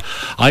phone.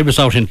 I was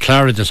out in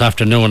Clara this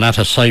afternoon at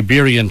a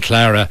Siberian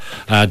Clara.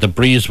 The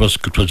breeze was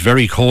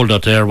very cold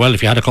out there. Well,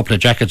 if you had a couple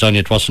of jackets on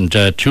you, it wasn't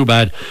too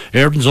bad.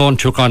 Erdon's Own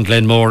took on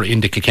Glenmore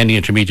in the Kilkenny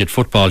Intermediate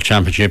Football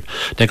Championship.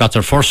 They got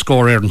their first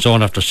score, Erdon's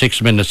Own, after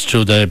 6 minutes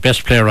to the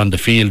best player on the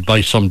field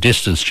by some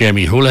distance,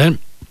 Jamie Houlihan.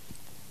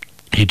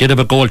 He did have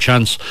a goal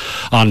chance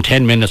on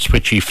 10 minutes,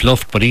 which he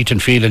fluffed, but Ethan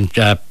Phelan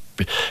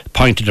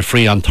pointed a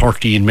free on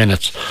 13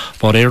 minutes.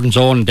 But Erdon's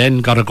Own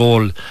then got a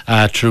goal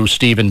through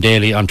Stephen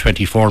Daly on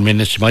 24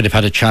 minutes. He might have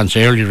had a chance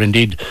earlier,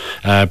 indeed.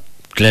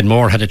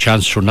 Glenmore had a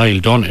chance through Niall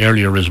Dunn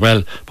earlier as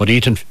well, but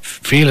Ethan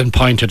Phelan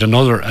pointed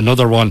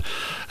another one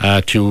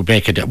to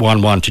make it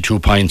 1-1 to 2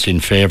 points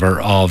in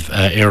favour of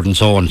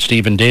Erdon's Own.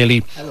 Stephen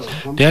Daly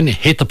then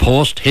hit the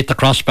post, hit the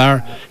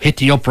crossbar, hit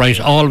the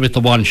upright, all with the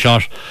one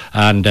shot,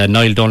 and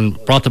Niall Dunn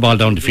brought the ball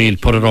down the field,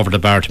 put it over the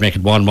bar to make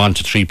it 1-1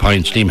 to 3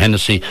 points. Liam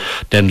Hennessy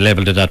then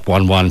levelled it at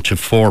 1-1 to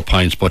 4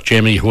 points, but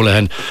Jamie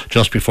Houlihan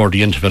just before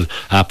the interval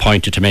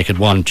pointed to make it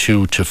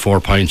 1-2 to 4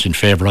 points in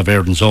favour of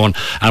Erdon's Own.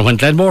 And when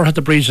Glenmore had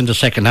the breeze in the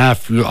second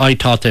half, I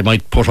thought they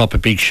might put up a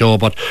big show,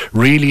 but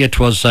really it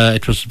was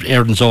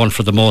Erin's Own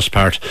for the most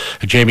part.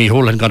 Jamie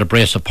Houlihan got a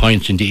brace of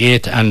points in the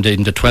 8th and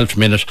in the 12th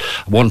minute,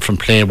 one from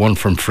play, one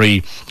from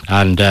free,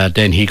 and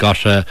then he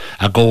got a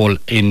goal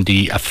in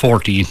the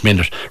 14th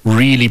minute.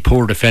 Really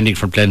poor defending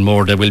from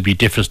Glenmore. They will be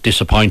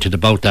disappointed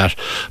about that.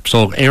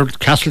 So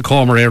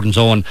Castlecomer, Erin's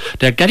Own,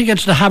 they're getting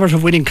into the habit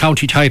of winning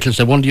county titles.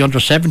 They won the under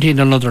 17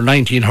 and under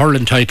 19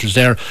 hurling titles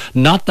there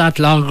not that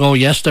long ago.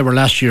 Yes, they were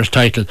last year's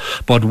title,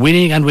 but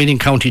winning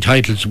county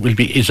titles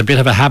is a bit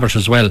of a habit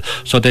as well.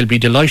 So they'll be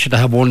delighted to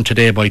have won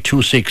today by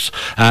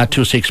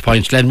 2-6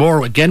 points.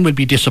 Glenmore again will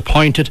be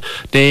disappointed.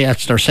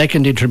 It's their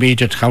second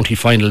intermediate county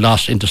final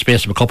loss in the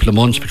space of a couple of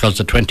months, because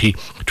the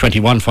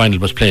 2021 final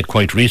was played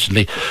quite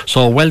recently.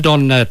 So well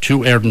done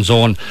to Erin's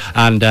Own,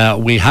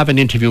 and we have an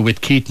interview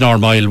with Keith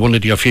Normile, one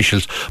of the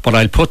officials, but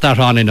I'll put that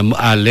on in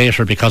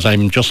later, because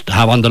I'm just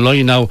on the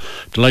line now,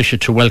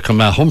 delighted to welcome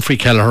Humphrey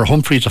Kelleher.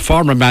 Humphrey's a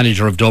former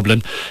manager of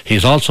Dublin.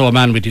 He's also a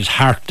man with his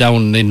heart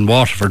down in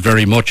Waterford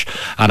very much,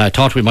 and I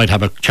thought we might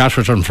have a chat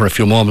with him for a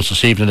few moments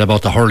this evening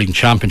about the hurling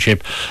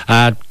championship.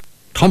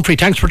 Humphrey,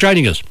 thanks for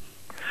joining us.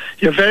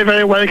 You're very,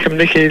 very welcome,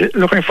 Nicky.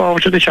 Looking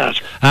forward to the chat.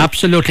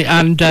 Absolutely.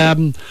 And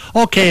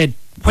okay,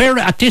 where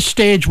at this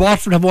stage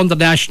Waterford have won the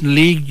National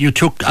League, you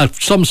took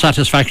some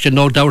satisfaction,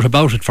 no doubt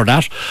about it, for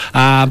that.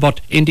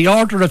 But in the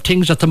order of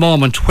things at the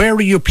moment, where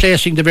are you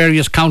placing the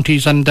various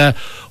counties, and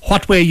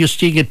what way are you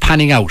seeing it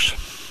panning out?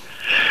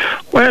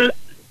 Well,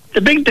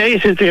 the big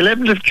date is the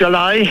 11th of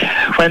July,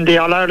 when the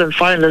All-Ireland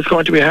final is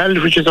going to be held,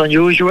 which is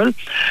unusual.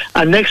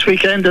 And next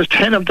weekend, there's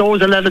 10 of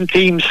those 11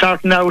 teams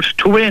starting out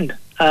to win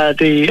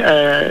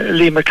the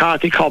Lee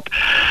McCarthy Cup.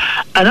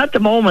 And at the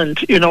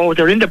moment,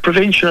 they're in the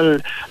provincial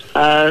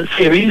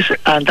series,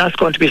 and that's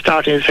going to be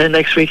starting, say,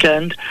 next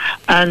weekend.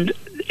 And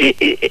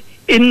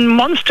in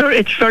Munster,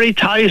 it's very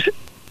tight.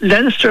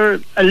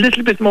 Leinster, a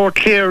little bit more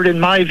clear in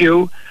my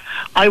view.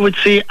 I would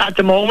see at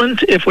the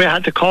moment, if we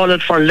had to call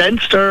it for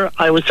Leinster,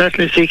 I would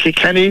certainly see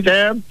Kilkenny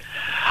there.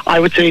 I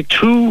would say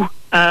two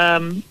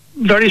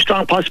very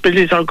strong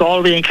possibilities are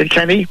Galway and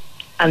Kilkenny,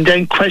 and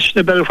then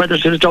questionable whether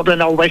it's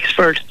Dublin or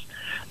Wexford.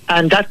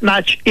 And that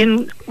match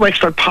in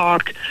Wexford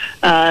Park,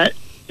 I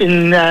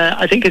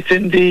think it's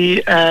in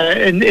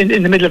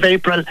the middle of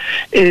April,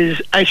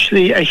 is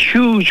actually a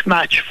huge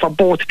match for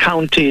both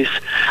counties.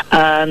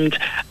 And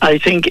I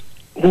think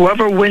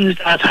whoever wins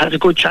that has a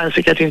good chance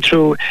of getting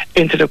through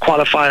into the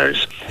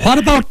qualifiers. What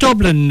about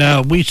Dublin?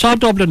 We saw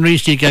Dublin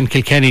recently against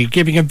Kilkenny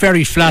giving a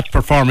very flat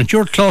performance.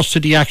 You're close to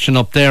the action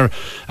up there.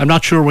 I'm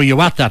not sure where you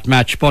at that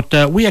match, but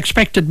we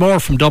expected more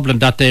from Dublin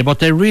that day, but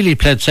they really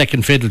played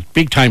second fiddle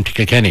big time to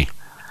Kilkenny.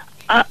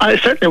 I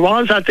certainly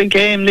was at the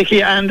game,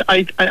 Nicky, and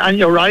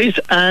you're right.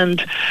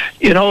 And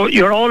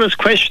you're always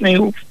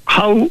questioning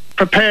how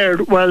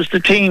prepared was the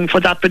team for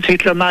that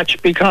particular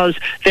match, because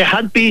they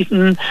had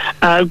beaten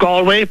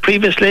Galway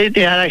previously.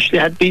 They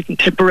had beaten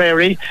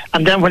Tipperary,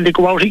 and then when they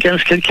go out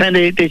against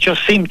Kilkenny, they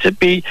just seem to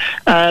be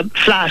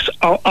flat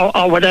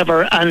or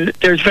whatever. And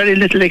there's very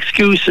little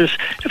excuses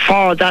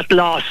for that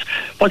loss.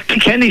 But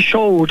Kilkenny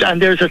showed,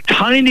 and there's a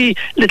tiny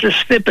little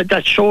snippet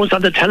that shows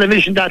on the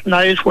television that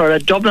night where a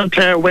Dublin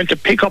player went to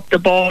pick up the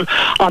ball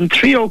on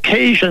 3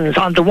 occasions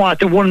on the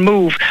one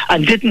move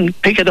and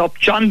didn't pick it up.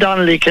 John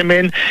Donnelly came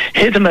in,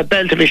 hit him a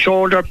belt of his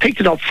shoulder,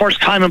 picked it up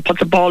first time and put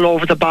the ball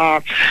over the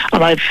bar.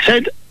 And I've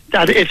said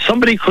that if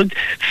somebody could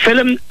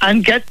film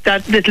and get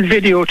that little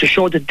video to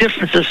show the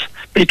differences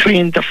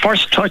between the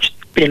first touch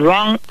being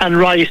wrong and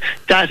right,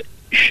 that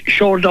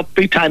showed up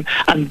big time,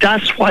 and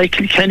that's why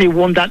Kilkenny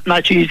won that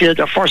match easier.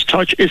 Their first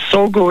touch is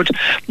so good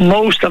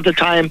most of the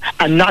time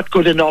and not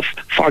good enough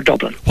for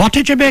Dublin. What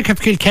did you make of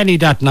Kilkenny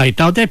that night?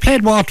 Now they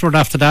played Waterford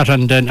after that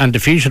and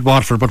defeated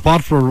Waterford, but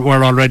Waterford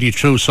were already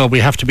through, so we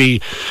have to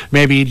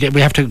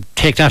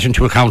take that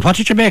into account. What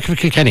did you make of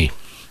Kilkenny?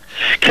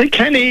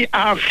 Kilkenny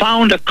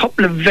found a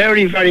couple of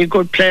very, very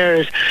good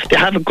players. They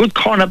have a good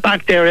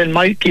cornerback there in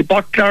Mikey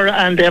Butler,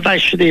 and they've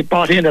actually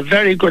brought in a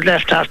very good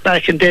left half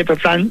back in David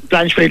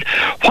Blanchfield.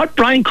 What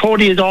Brian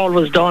Cody has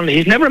always done,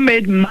 he's never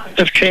made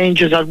massive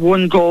changes at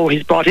one go.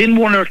 He's brought in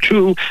one or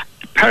two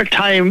per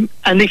time,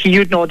 and Nicky,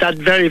 you'd know that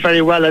very,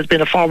 very well, as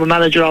being a former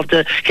manager of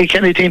the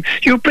Kilkenny team.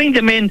 You bring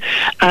them in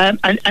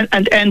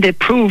and they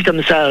prove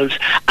themselves,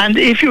 and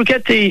if you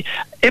get the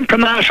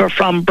imprimatur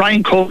from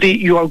Brian Cody,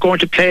 you are going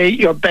to play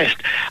your best.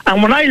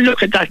 And when I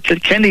look at that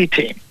Kilkenny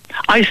team,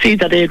 I see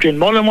that Adrian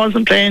Mullen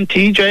wasn't playing,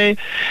 TJ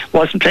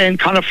wasn't playing,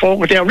 Conor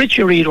Fogarty there,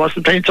 Richie Reid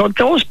wasn't playing. So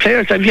those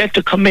players have yet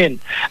to come in.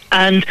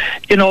 And,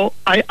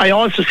 I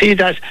also see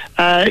that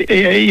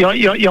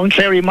young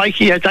Clary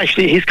Mikey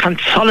he's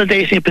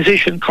consolidating a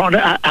position,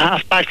 corner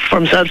half back for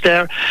himself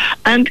there.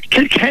 And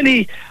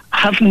Kilkenny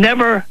have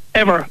never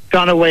ever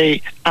gone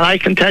away, and I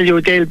can tell you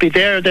they'll be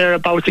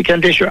thereabouts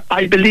again this year.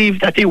 I believe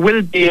that they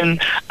will be in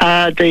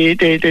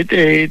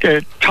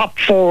the top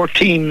 4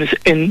 teams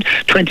in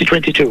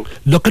 2022.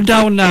 Looking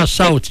down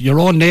south, your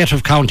own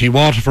native county,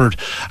 Waterford,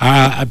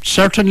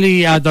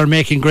 certainly they're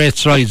making great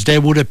strides. They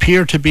would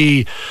appear to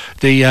be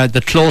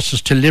the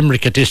closest to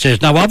Limerick at this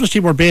stage. Now,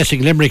 obviously, we're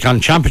basing Limerick on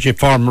championship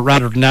form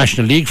rather than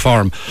National League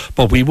form,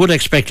 but we would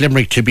expect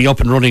Limerick to be up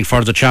and running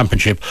for the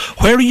championship.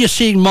 Where are you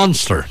seeing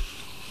Munster?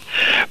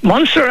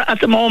 Munster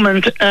at the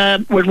moment,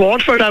 with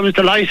Waterford, I was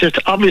delighted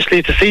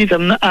obviously to see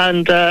them,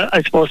 and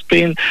I suppose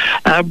being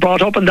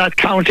brought up in that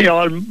county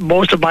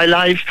most of my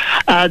life,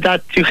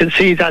 that you can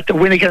see that the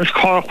win against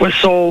Cork was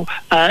so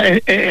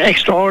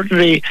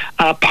extraordinarily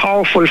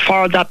powerful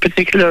for that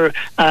particular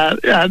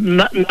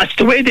match,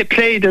 the way they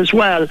played as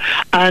well.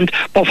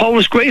 But what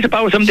was great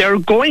about them, they're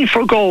going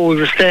for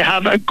goals. They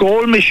have a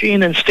goal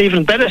machine in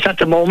Stephen Bennett at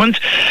the moment,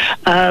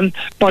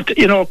 but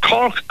you know,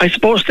 Cork, I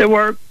suppose they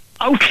were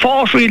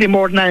outfought really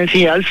more than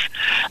anything else.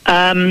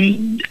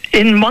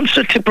 In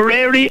Munster,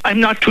 Tipperary, I'm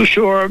not too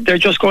sure. They're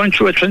just going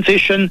through a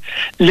transition.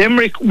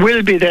 Limerick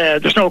will be there,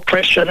 there's no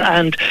question.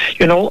 And,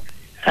 you know,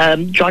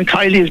 John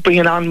Kiley is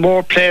bringing on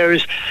more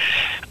players.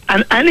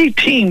 And any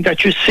team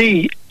that you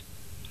see,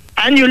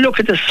 and you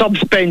look at the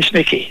subs bench,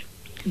 Nicky,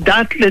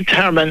 that will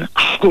determine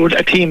how good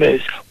a team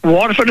is.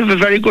 Waterford have a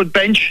very good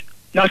bench.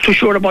 Not too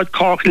sure about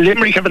Cork.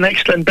 Limerick have an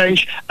excellent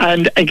bench,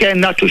 and again,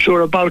 not too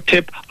sure about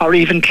Tip or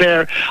even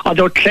Clare.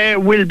 Although Clare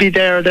will be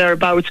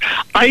thereabouts.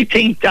 I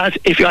think that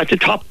if you're at the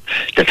top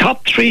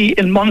 3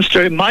 in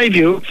Munster, in my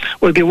view,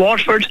 will be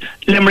Waterford,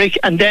 Limerick,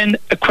 and then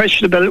a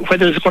questionable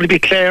whether it's going to be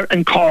Clare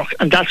and Cork,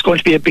 and that's going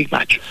to be a big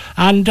match.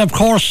 And of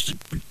course,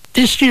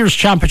 this year's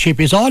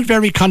championship is all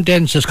very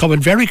condensed. It's coming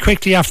very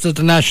quickly after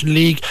the National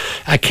League.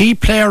 A key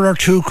player or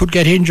two could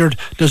get injured.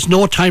 There's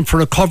no time for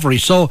recovery.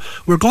 So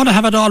we're going to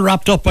have it all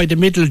wrapped up by the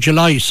middle of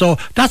July. So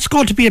that's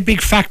going to be a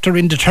big factor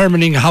in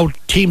determining how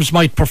teams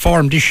might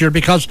perform this year,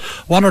 because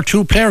 1 or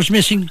 2 players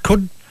missing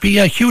could be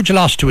a huge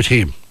loss to a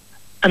team.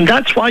 And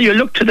that's why you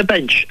look to the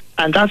bench.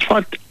 And that's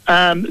what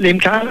Liam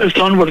Cahill has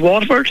done with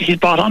Waterford. He's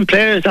brought on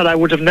players that I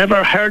would have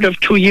never heard of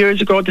 2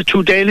 years ago. The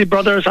 2 Daly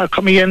brothers are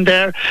coming in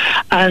there.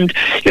 And,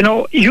 you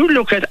know, you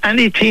look at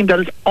any team that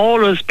has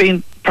always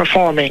been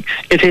performing.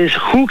 It is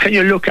who can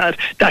you look at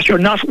that you're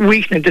not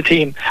weakening the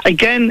team.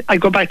 Again, I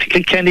go back to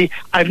Kilkenny.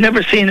 I've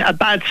never seen a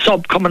bad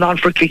sub coming on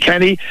for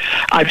Kilkenny.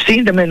 I've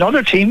seen them in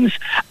other teams,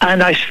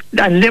 and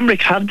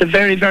Limerick have the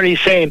very, very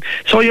same.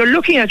 So you're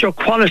looking at your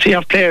quality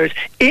of players.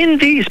 In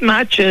these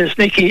matches,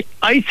 Nicky,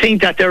 I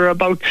think that there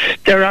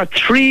are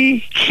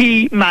 3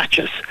 key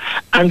matches,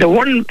 and the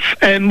one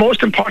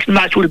most important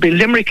match will be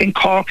Limerick and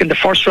Cork in the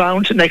first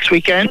round next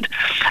weekend,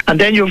 and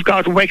then you've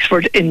got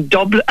Wexford in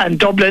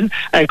Dublin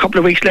a couple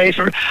of weeks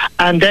later,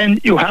 and then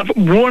you have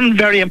one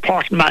very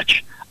important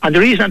match. And the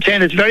reason I'm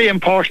saying it's very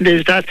important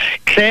is that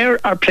Clare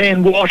are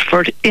playing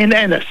Waterford in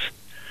Ennis.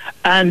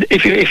 And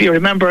if you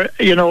remember,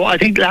 you know, I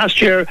think last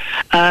year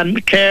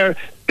Clare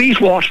beat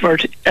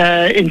Waterford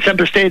in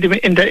Semple Stadium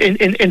in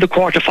the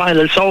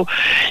quarter-final. So,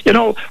 you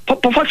know,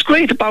 but what's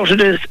great about it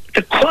is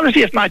the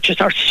quality of matches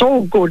are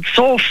so good,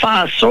 so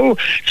fast, so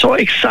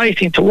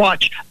exciting to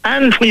watch.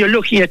 And when you're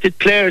looking at the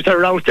players that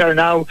are out there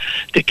now,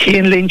 the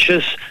Cian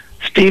Lynches,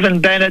 Stephen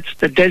Bennett,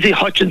 the Desi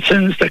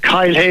Hutchinsons, the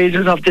Kyle Hayes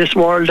of this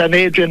world, and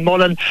Adrian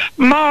Mullen,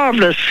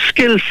 marvellous,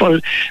 skillful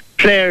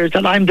players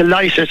that I'm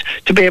delighted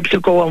to be able to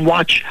go and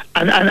watch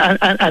and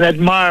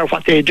admire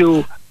what they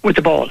do with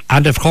the ball.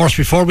 And of course,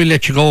 before we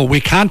let you go, we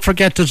can't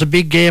forget there's a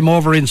big game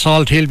over in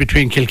Salt Hill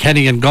between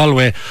Kilkenny and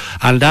Galway,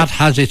 and that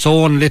has its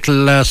own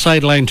little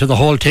sideline to the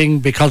whole thing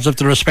because of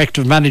the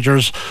respective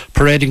managers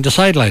parading the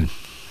sideline.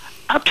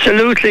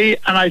 Absolutely,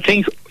 and I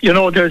think, you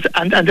know, there's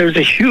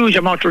a huge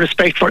amount of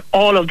respect for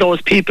all of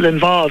those people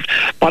involved.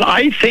 But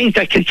I think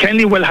that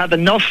Kilkenny will have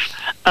enough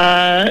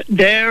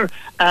there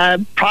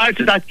prior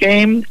to that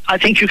game. I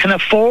think you can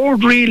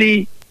afford,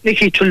 really,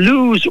 Nicky, to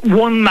lose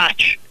one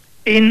match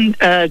in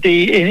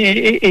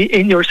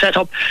your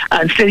setup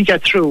and still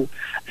get through.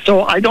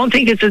 So I don't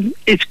think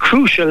it's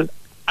crucial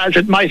as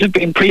it might have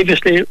been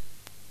previously.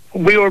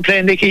 We were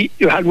playing, Nicky,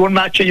 you had one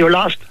match and you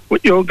lost,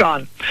 you're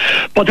gone.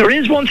 But there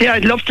is one thing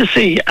I'd love to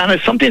see, and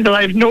it's something that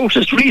I've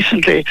noticed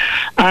recently,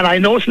 and I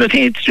know it's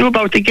nothing to do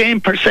about the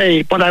game per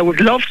se, but I would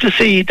love to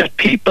see that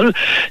people,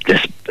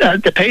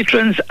 the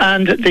patrons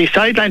and the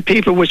sideline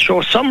people, would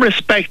show some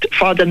respect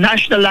for the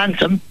national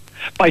anthem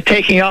by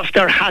taking off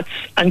their hats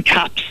and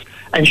caps,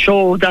 and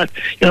show that,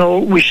 you know,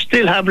 we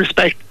still have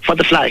respect for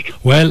the flag.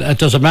 Well,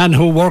 there's a man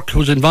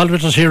who's involved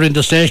with us here in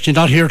the station. He's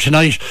not here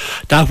tonight.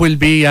 That will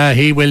be,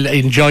 he will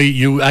enjoy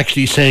you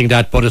actually saying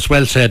that, but it's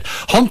well said.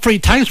 Humphrey,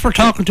 thanks for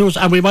talking to us,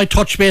 and we might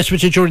touch base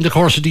with you during the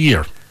course of the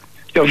year.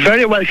 You're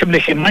very welcome,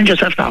 Nicky. Mind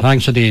yourself now.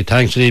 Thanks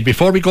indeed.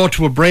 Before we go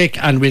to a break,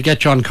 and we'll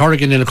get John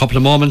Corrigan in a couple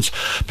of moments,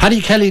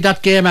 Paddy Kelly,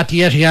 that game at the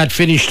Etihad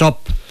finished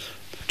up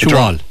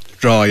 2-2.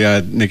 draw,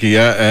 yeah, Nicky.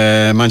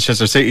 Yeah,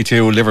 Manchester City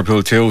 2,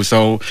 Liverpool 2.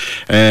 So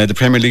the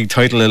Premier League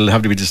title will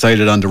have to be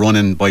decided on the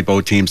run-in by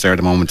both teams there at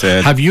the moment.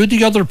 Have you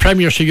the other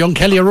Premier? So young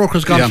Kelly O'Rourke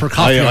has gone for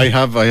coffee. I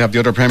have the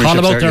other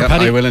Premierships there.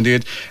 Paddy. I will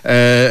indeed.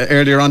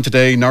 Earlier on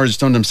today, Norwich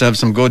done themselves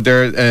some good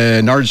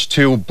there. Norwich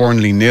 2,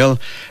 Burnley 0.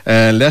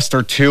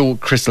 Leicester 2,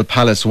 Crystal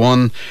Palace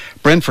 1.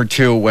 Brentford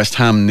 2, West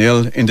Ham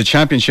 0. In the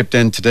Championship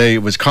then today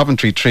it was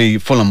Coventry 3,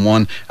 Fulham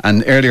 1,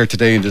 and earlier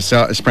today in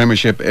the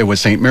Premiership it was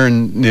St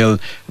Mirren 0,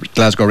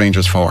 Glasgow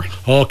Rangers 4.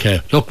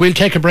 Okay, look, we'll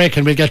take a break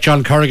and we'll get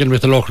John Corrigan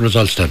with the local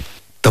results then.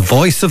 The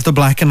voice of the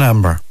black and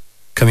amber.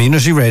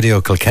 Community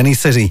Radio Kilkenny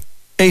City,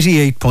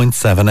 88.7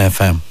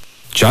 FM.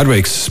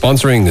 Chadwick's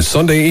sponsoring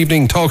Sunday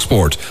evening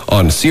Talksport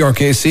on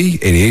CRKC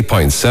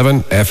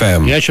 88.7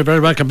 FM. Yes, you're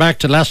very welcome back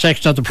to the last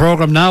section of the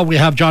programme. Now we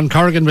have John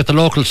Corrigan with the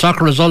local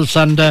soccer results,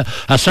 and a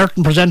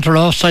certain presenter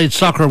of Offside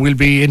Soccer will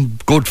be in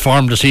good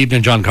form this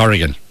evening, John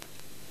Corrigan.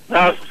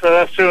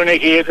 That's true,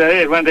 Nicky.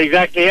 It went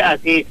exactly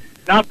as he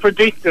not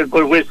predicted,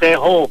 but we'll say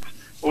hoped.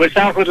 We'll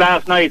start with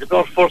last night.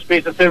 The first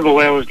piece of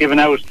silverware was given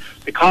out.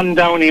 The Con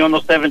Downey Under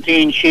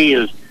 17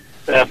 Shield.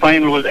 The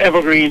final was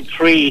Evergreen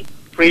 3,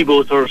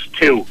 Freebooters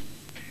 2.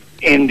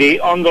 In the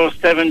Under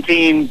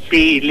 17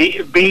 B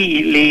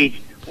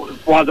League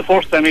was the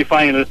first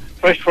semi-final,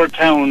 Freshford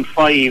Town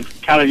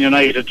 5, Callan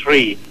United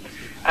 3.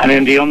 And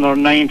in the Under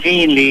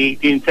 19 League,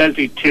 Dean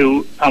Celtic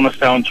 2,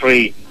 Thomastown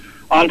 3.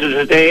 On to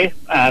today,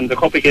 and the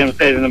couple games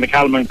played in the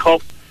McCalman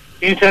Cup.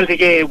 Dean Celtic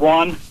A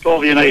 1,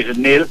 Clove United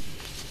 0.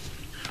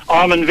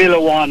 Ormond Villa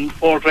 1,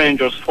 Fort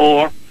Rangers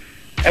 4.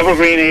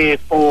 Evergreen A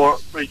 4,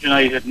 Bridge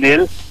United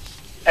 0.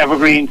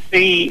 Evergreen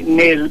C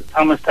 0,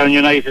 Thomastown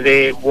United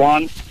A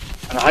 1.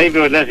 And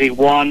Highview Athletic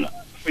 1,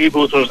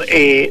 Freebooters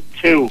A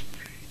 2.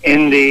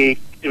 In the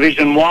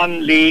Division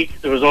 1 League,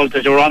 the result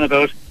that you're on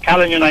about,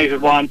 Callan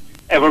United 1,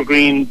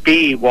 Evergreen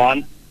B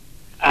 1.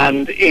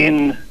 And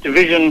in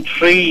Division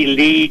 3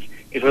 League,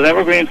 it was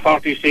Evergreen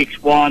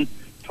 46 1,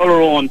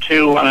 Tullaroan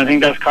 2, and I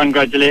think that's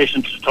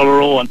congratulations to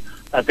Tullaroan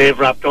that they've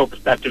wrapped up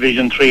that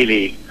Division 3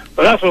 League.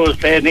 So that's what was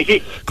played,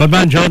 Nicky. Good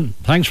man, John.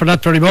 Thanks for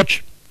that very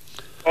much.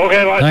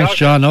 Okay, well, thanks,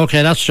 John.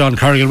 Okay, that's John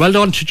Corrigan. Well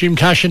done to Jim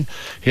Cashin.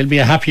 He'll be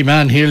a happy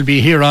man. He'll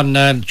be here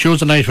on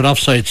Tuesday night with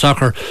Offside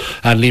Soccer,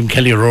 and Liam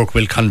Kelly O'Rourke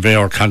will convey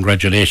our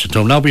congratulations to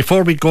him. Now,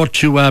 before we go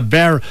to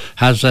Bear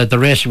has the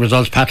racing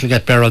results. Pat will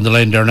get Bear on the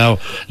line there now.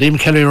 Liam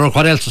Kelly O'Rourke,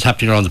 what else is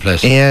happening around the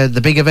place? Yeah,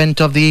 the big event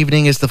of the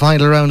evening is the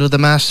final round of the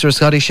Masters.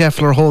 Scotty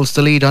Scheffler holds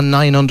the lead on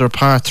 9 under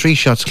par, 3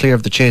 shots clear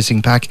of the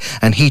chasing pack,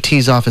 and he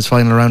tees off his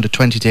final round at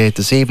 20 to 8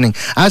 this evening,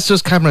 as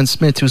does Cameron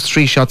Smith, who's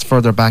 3 shots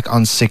further back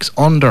on 6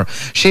 under.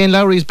 Shane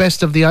Lowry's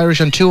best of the Irish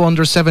on 2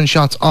 under, 7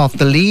 shots off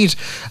the lead,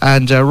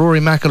 and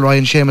Rory McIlroy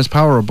and Seamus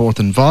Power are both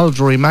involved.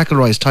 Rory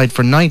McIlroy is tied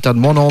for 9th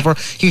on 1 over.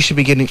 He should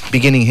be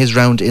beginning his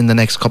round in the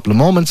next couple of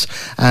moments,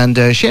 and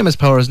Seamus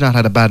Power has not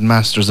had a bad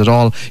Masters at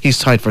all. He's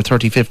tied for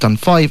 35th on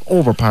 5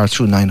 over par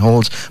through 9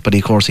 holes, but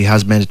of course he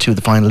has made it to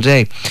the final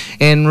day.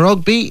 In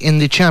rugby, in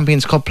the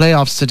Champions Cup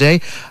playoffs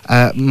today,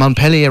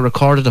 Montpellier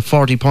recorded a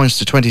 40 points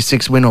to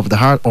 26 win over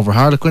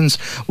Harlequins,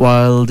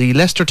 while the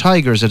Leicester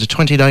Tigers had a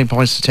 29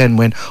 points to 10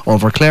 win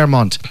over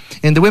Claremont.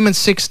 In the Women's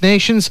Six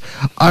Nations,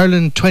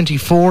 Ireland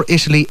 24,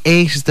 Italy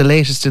 8 is the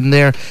latest in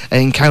their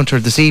encounter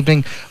this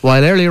evening,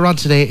 while earlier on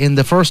today in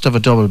the first of a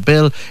double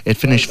bill it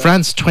finished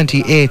France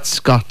 28,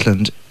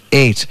 Scotland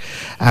 8.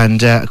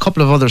 And a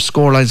couple of other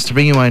scorelines to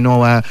bring you. I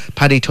know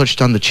Paddy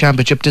touched on the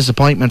championship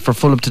disappointment for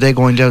Fulham today,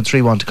 going down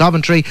 3-1 to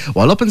Coventry,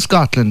 while up in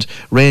Scotland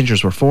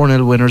Rangers were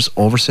 4-0 winners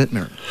over St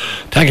Mirren.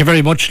 Thank you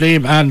very much,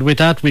 Liam, and with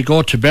that we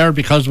go to Bear,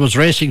 because it was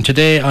racing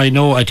today, I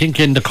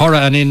think in the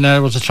Curragh and in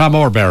was it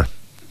Tramore, Bear?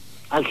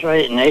 That's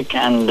right, Nick,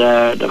 and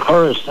the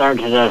Curragh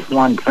started at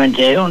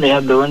 120. I only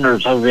have the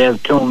winners as we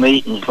have 2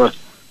 meetings, but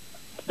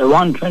the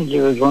 120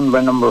 was won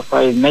by number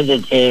 5,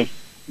 Meditate,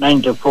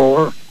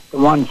 9-4. The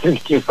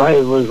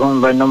 155 was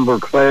won by number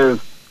 12,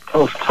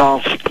 Tough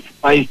Talk,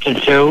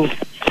 5-2.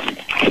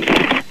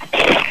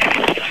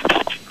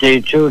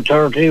 The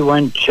 230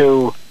 went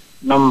to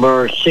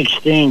number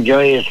 16,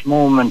 Joyous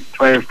Moment,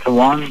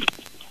 12-1.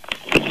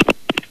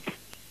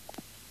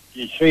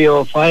 The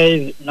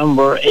 305,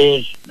 number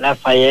 8,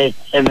 Lafayette,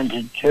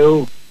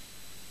 7-2.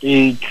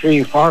 The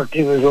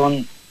 340 was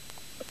won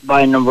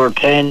by number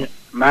 10,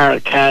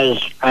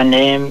 Maracaz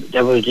Panem.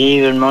 That was the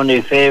even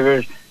money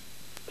favourite.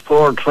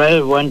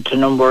 412 went to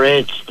number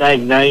 8,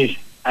 Stag Night,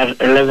 at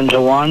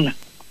 11-1.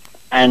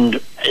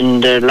 And in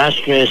the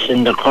last race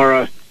in the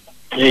Curragh,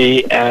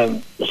 the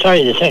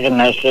second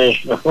last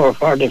race, the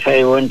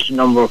 445 went to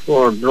number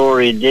 4,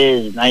 Glory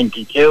Days,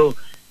 92.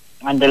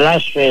 And the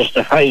last race,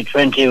 the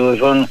 520,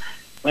 was won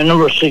by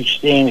number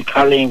 16,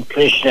 Colleen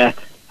Clisha,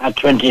 at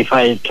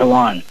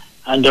 25-1.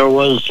 And there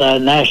was a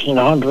national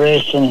hunt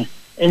race in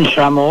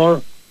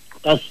Tramore.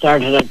 That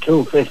started at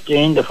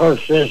 2:15. The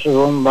first race was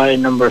won by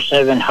number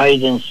 7,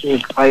 Hide and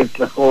Seek,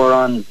 5-4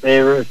 on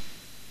favourite.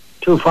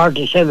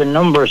 247,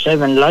 number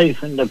 7,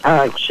 Life in the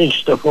Park,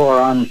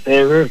 6-4 on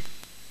favourite.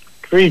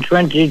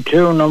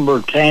 322,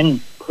 number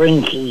 10,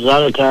 Prince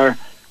Zoltar,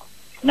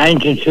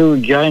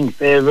 92 joint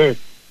favourite.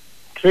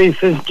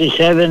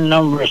 357,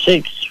 number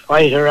 6,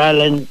 Fighter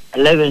Allen,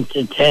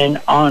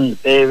 11-10 on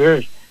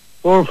favours.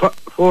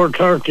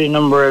 4:30,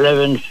 number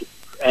 11,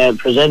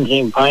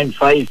 Presenting Point,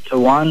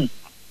 5-1.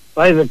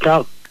 5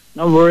 o'clock,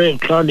 number 8,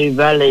 Cloddy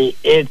Valley,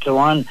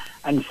 8-1.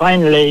 And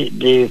finally,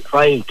 the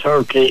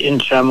 5:30 in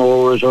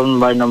Tramore was won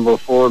by number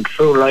 4,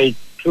 True Light,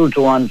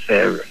 2-1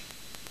 favourite.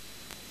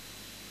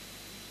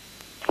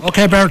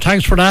 Okay, Bear,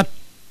 thanks for that.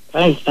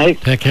 Thanks,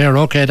 Nick. Take care.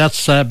 Okay,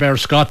 that's Bear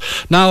Scott.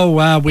 Now,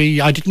 I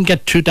didn't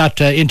get to that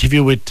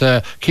interview with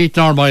Keith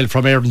Normoyle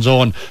from Airdens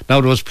Own.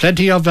 Now, there was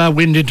plenty of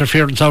wind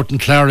interference out in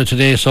Clara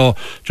today, so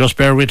just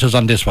bear with us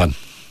on this one.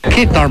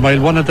 Keith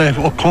Normoyle, one of the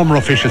Comer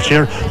officials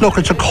here. Look,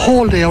 it's a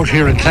cold day out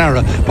here in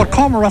Clara, but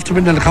Comer after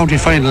winning the county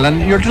final,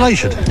 and you're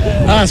delighted.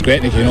 That's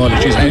great, Nick. You know,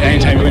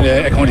 anytime you win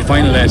a county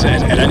final at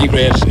any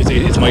grade,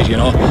 it's mighty, you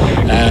know.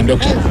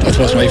 Look, I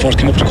suppose when I first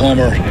came up to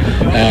Comer,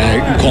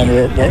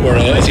 Comer were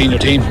a senior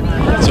team,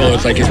 so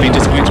it's been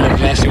disappointing over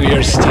the last few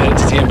years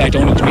to see them back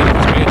down into meeting.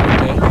 It's great.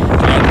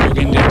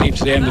 In there deep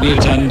today and they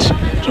needed, and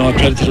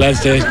credit to the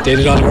lads, they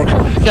did all the work.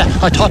 Yeah,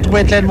 I thought the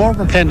way Glenmore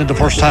were playing in the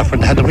first half, when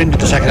they had the wind in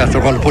the second half,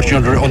 they're going to put you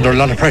under a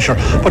lot of pressure,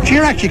 but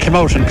you actually came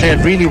out and played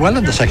really well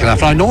in the second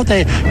half. I know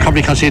they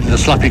probably conceded a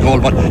sloppy goal,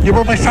 but you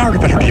were by far the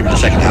better team in the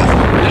second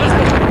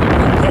half.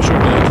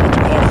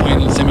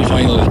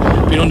 Semi-final,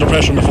 been under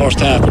pressure in the first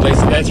half, but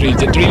let's really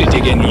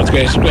dig in. It's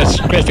great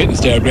fitness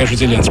there, great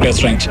resilience, great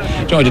strength.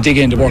 To dig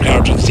in, to work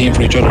hard to the team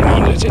for each other.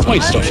 It's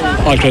mighty stuff.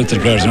 All credit to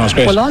the players, it's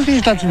great. Well, all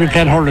these lads will be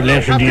playing hurling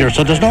later in the year,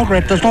 so there's no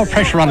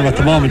pressure on them at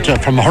the moment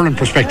from a hurling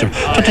perspective.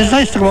 But it's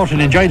nice to go out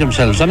and enjoy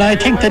themselves, and I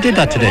think they did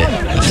that today.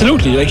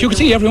 Absolutely, you could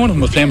see every one of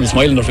them was playing with a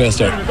smile on their face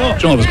there.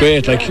 It was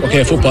great.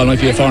 Football might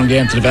be a foreign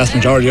game to the vast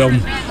majority of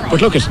them,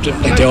 but look,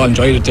 they all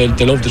enjoyed it.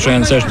 They loved the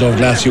training sessions over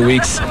the last few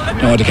weeks.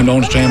 They came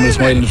down to train with a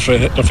smile on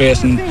their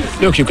face, and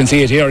look, you can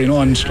see it here,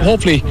 and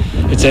hopefully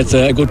it sets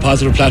a good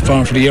positive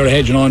platform for the year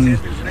ahead, and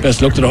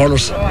best luck to the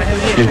hurlers.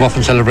 You'll go off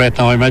and celebrate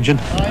now, I imagine.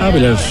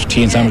 We'll have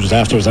tea and sandwiches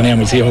afterwards, and then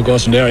we'll see how it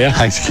goes from there. Yeah,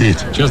 thanks,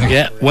 Keith. Cheers.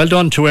 Yeah, well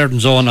done to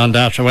Airdens Own on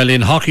that. Well,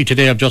 in hockey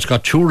today, I've just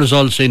got two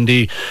results in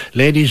the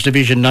Ladies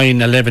Division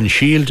 9-11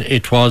 Shield.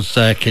 It was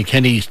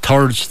Kilkenny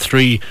thirds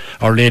 3,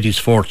 or Ladies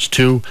fourths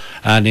 2,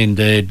 and in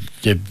the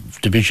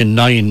Division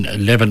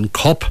 9-11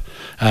 Cup,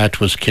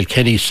 it was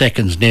Kilkenny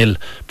seconds 0,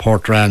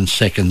 Portrane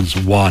seconds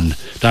 1.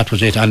 That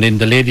was it. And in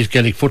the ladies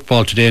Gaelic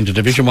football today, in the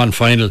Division 1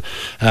 final,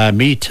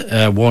 Meath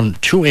won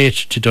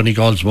 2-8 to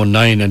Donegal's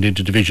 1-9, and in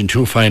the Division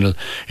 2 final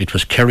it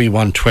was Kerry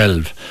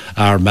 1-12,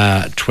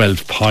 Armagh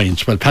 12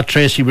 points. Well, Pat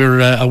Tracy,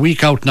 we're a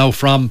week out now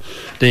from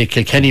the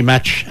Kilkenny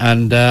match,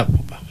 and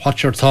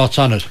what's your thoughts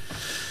on it?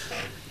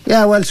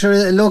 Yeah, well,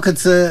 sure, look,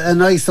 it's a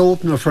nice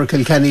opener for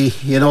Kilkenny.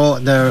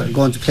 They're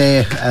going to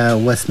play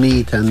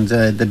Westmeath, and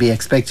they'll be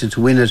expected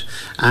to win it.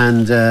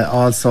 And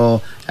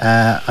also,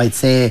 I'd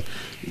say,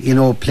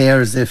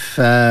 players, if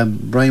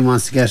Brian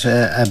wants to get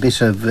a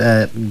bit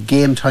of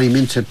game time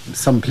into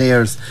some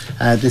players,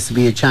 this will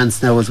be a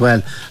chance now as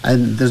well.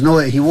 And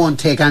he won't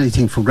take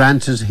anything for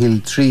granted. He'll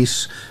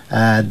treat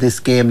this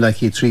game like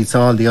he treats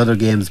all the other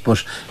games,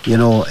 but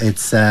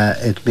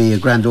it'll be a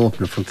grand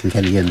opener for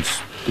Kilkenny, and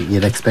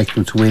you'd expect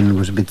them to win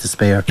with a bit to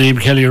spare. Liam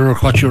Kelly,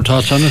 what's your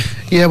thoughts on it?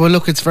 Yeah, well,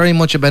 look, it's very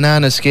much a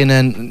banana skin,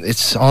 and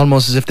it's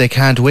almost as if they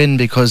can't win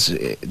because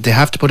they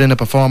have to put in a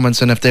performance,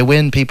 and if they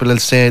win, people will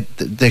say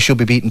they should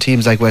be beating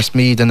teams like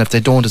Westmeath, and if they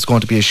don't, it's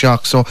going to be a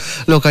shock. So,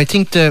 look, I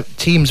think the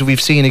teams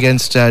we've seen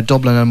against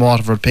Dublin and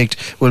Waterford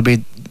picked will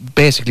be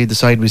basically the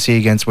side we see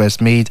against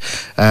Westmeath.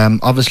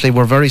 Obviously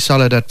we're very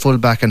solid at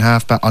fullback and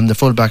halfback, on the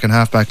fullback and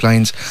halfback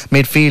lines.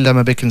 Midfield I'm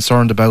a bit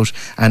concerned about,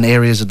 and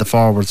areas of the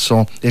forwards,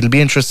 so it'll be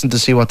interesting to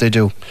see what they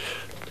do.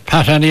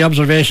 Pat, any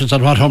observations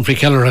on what Humphrey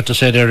Keller had to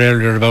say there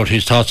earlier about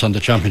his thoughts on the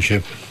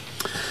championship?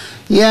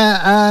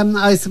 Yeah,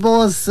 I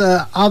suppose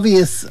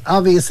obvious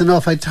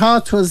enough. I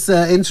thought it was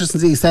interesting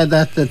he said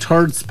that the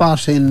third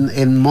spot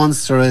in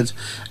Munster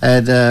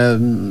had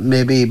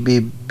maybe be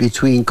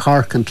between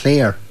Cork and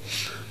Clare.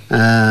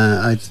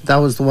 That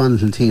was the one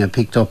little thing I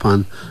picked up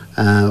on,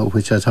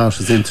 which I thought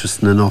was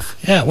interesting enough.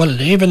 Yeah,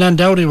 well, even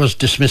Andowdy was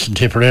dismissing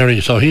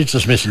Tipperary, so he's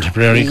dismissing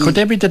Tipperary. Could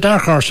they be the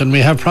dark horse? And we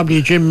have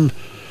probably Jim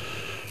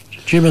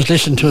has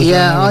listened to us.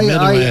 Yeah,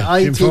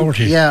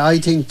 I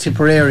think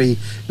Tipperary.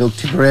 Look,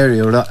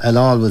 Tipperary will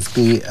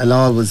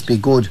always be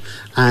good,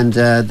 and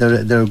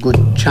they're a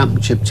good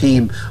championship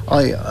team.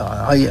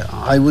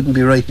 I wouldn't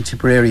be writing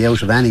Tipperary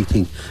out of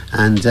anything,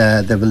 and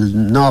there will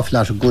an awful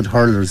lot of good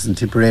hurlers in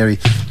Tipperary.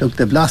 Look,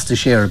 they've lost a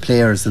share of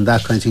players and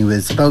that kind of thing.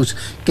 It's about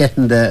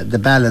getting the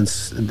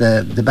balance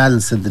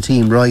of the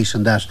team right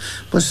and that.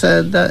 But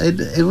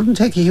it wouldn't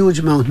take a huge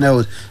amount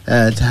now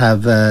to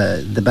have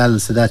the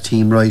balance of that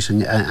team right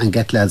and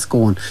get lads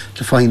going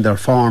to find their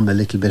form a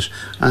little bit.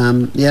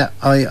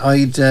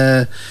 I'd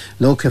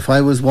look, if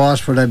I was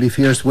Waterford, I'd be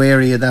fierce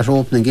wary of that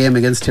opening game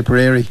against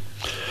Tipperary.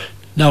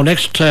 Now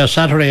next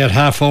Saturday at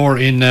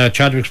 4:30 in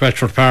Chadwick's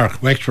Wexford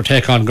Park, Wexford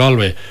take on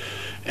Galway.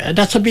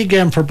 That's a big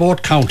game for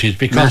both counties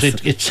because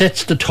it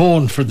sets the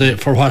tone for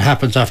what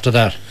happens after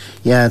that.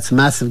 Yeah, it's a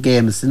massive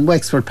game. It's in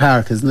Wexford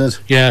Park, isn't it?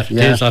 Yeah, it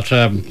is at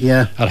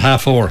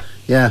 4:30.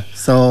 Yeah,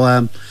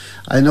 so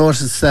I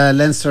noticed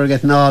Leinster are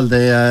getting all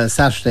the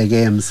Saturday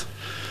games.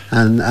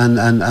 And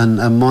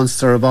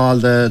Munster of all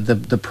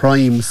the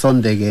prime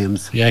Sunday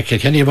games. Yeah,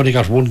 Kilkenny have only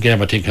got one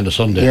game, I think, on the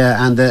Sunday.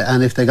 Yeah,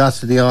 and if they got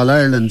to the All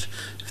Ireland,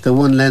 if they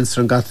won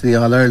Leinster and got to the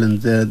All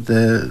Ireland,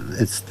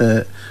 it's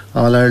the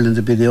All Ireland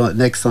to be the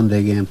next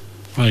Sunday game.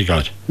 My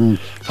God.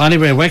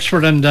 Anyway,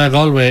 Wexford and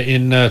Galway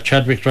in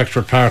Chadwick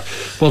Wexford Park.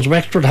 Suppose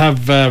Wexford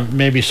have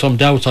maybe some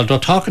doubts, although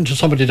talking to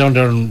somebody down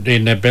there in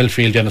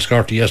Belfield and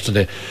Enniscorthy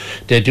yesterday,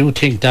 they do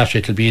think that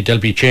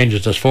there'll be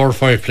changes. There's 4 or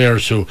 5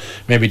 players who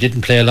maybe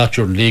didn't play a lot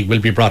during the league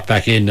will be brought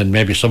back in, and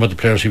maybe some of the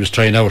players he was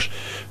trying out,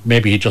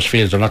 maybe he just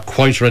feels they're not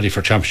quite ready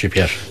for championship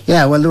yet.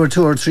 Yeah, well, there were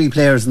 2 or 3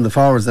 players in the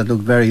forwards that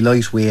looked very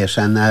lightweight,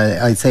 and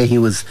I'd say he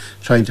was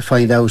trying to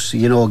find out,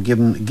 give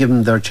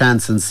them their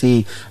chance and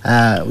see,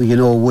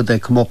 would they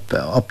come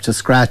up to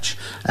scratch,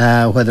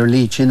 whether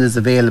Leachin is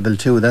available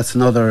too. That's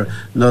another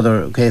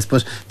case.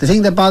 But the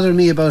thing that bothered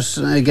me about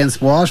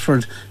against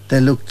Waterford, they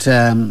looked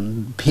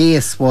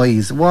pace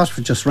wise.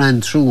 Waterford just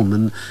ran through them,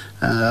 and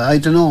I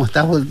don't know.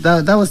 That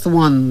was the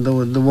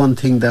one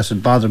thing that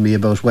had bothered me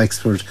about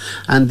Wexford.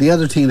 And the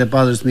other thing that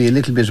bothers me a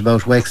little bit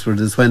about Wexford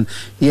is when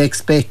the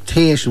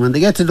expectation, when they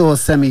get to those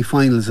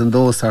semi-finals and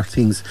those sort of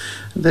things,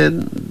 they're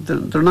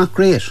not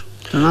great.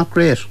 They're not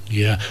great.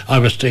 Yeah, I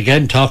was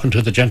again talking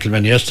to the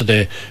gentleman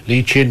yesterday.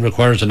 Lee Chin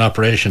requires an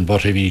operation,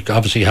 but if he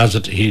obviously has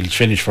it, he'll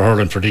finish for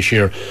hurling for this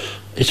year.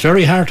 It's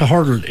very hard to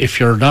hurl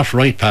if you're not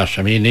right, Pat.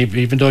 I mean,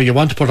 even though you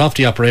want to put off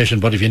the operation,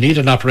 but if you need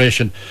an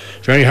operation,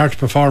 very hard to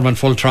perform on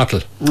full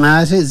throttle.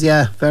 It is,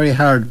 yeah, very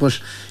hard. But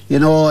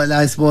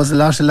I suppose a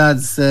lot of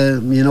lads,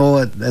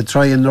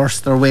 try and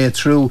nurse their way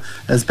through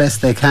as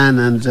best they can,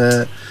 and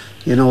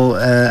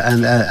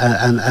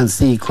and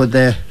see could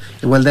they.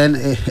 Well, then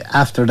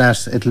after that,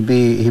 he'll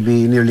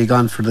be nearly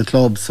gone for the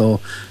club.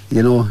 So,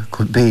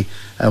 could be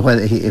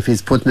if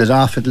he's putting it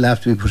off, it'll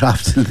have to be put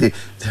off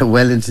till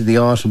well into the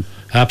autumn.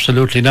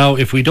 Absolutely. Now,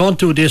 if we don't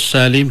do this,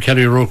 Liam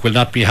Kelly O'Rourke will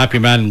not be a happy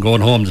man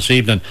going home this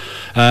evening.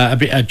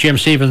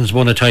 James Stephens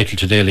won a title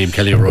today, Liam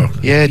Kelly O'Rourke.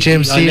 Yeah,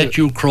 James I'll let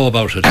you crow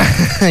about it.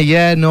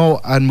 Yeah, no,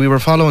 and we were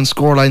following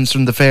scorelines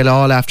from the Féile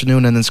all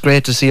afternoon, and it's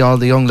great to see all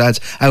the young lads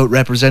out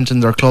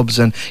representing their clubs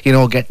and,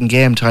 getting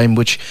game time,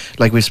 which,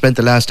 like, we've spent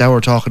the last hour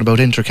talking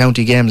about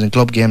inter-county games and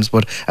club games,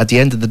 but at the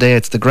end of the day,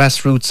 it's the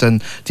grassroots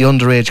and the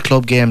underage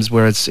club games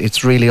where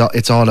it's really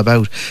all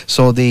about.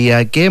 So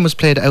the game was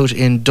played out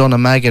in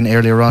Dunnamaggin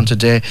earlier on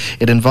today.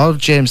 It involved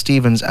James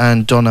Stephens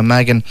and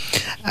Dunnamaggin.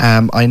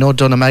 I know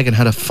Dunnamaggin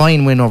had a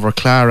fine win over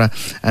Clara,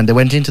 and they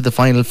went into the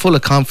final full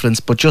of confidence,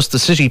 but just the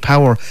city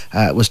power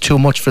was too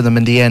much for them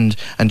in the end,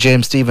 and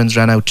James Stephens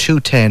ran out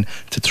 2-10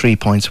 to 3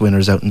 points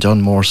winners out in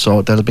Dunmore.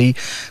 So there'll be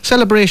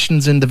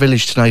celebrations in the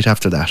village tonight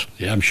after that.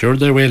 Yeah, I'm sure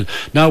there will.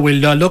 Now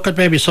we'll look at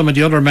maybe some of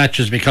the other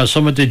matches, because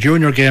some of the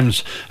junior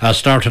games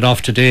started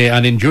off today,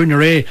 and in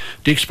Junior A,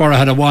 Dicksboro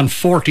had a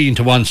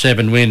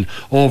 14-17 win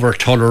over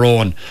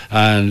Tullaroan.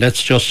 And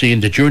let's just see, in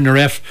the Junior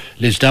F,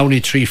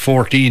 Lisdowney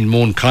 3-14,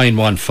 Moonkyne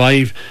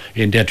 1-5.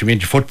 In the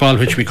intermediate football,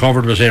 which we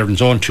covered, was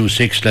Erin's Own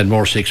 2-6,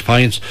 Glenmore 6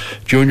 points.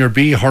 Junior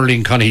B,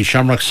 hurling, Conahy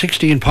Shamrock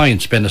 16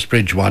 points,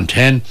 Bennisbridge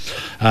 110.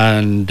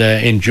 And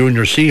in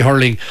Junior C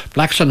hurling,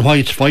 Blacks and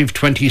Whites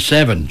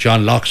 5-27,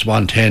 John Locke's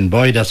 110.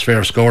 Boy, that's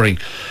fair scoring.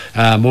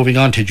 Moving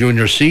on to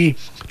Junior C,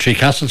 Three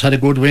Castles had a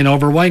good win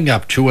over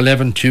Windgap,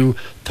 2-11 to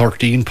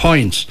 13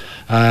 points.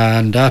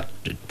 And that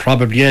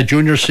probably,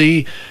 Junior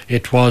C,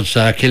 it was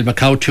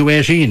Kilmacow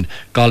 2-18,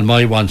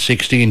 Galmoy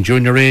 1-16,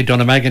 Junior A,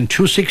 Dunnamaggin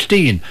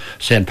 2-16,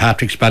 St.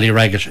 Patrick's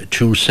Ballyraggett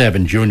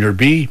 2-7, Junior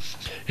B,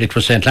 it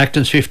was St.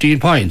 Lacton's 15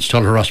 points,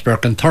 Tullerus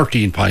Birkin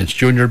 13 points,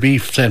 Junior B,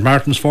 St.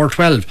 Martin's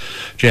 4-12,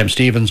 James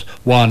Stephens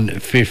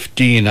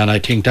 1-15, and I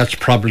think that's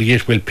probably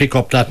it. We'll pick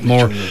up that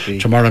more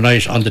tomorrow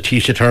night on the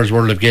TC Thurs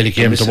World of Gaelic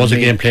Games. There was a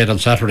game played on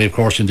Saturday, of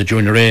course, in the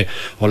Junior A.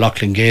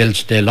 O'Loughlin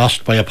Gales, they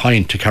lost by a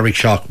point to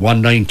Carrickshock,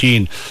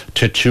 119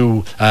 to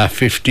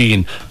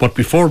 2-15. But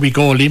before we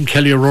go, Liam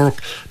Kelly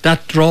O'Rourke,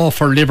 that draw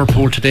for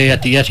Liverpool today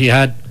at the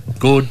Etihad,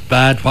 good,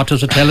 bad, what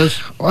does it tell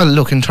us? Well,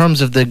 look, in terms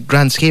of the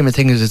grand scheme of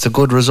things, it's a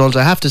good result.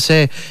 I have to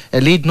say,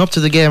 leading up to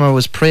the game, I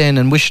was praying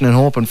and wishing and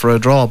hoping for a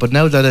draw, but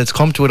now that it's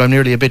come to it, I'm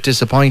nearly a bit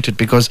disappointed,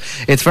 because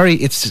it's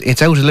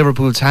out of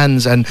Liverpool's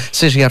hands, and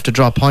City have to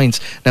drop points.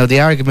 Now,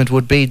 the argument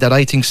would be that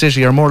I think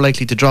City are more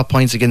likely to drop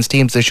points against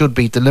teams they should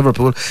beat than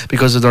Liverpool,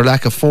 because of their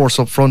lack of force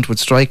up front with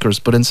strikers.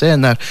 But in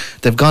saying that,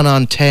 they've gone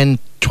on 10,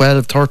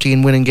 12,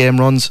 13 winning game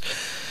runs.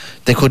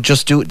 They could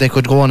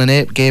go on an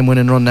 8-game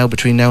winning run now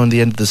between now and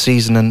the end of the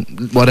season,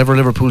 and whatever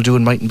Liverpool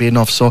doing mightn't be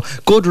enough. So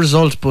good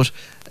result, but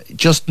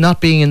just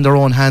not being in their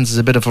own hands is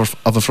a bit of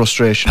a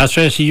frustration.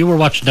 Tracy, you were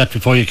watching that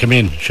before you came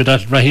in. Should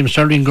that Raheem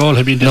Sterling goal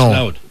have been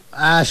disallowed?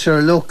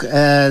 Sure, look,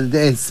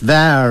 it's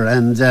VAR,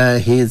 and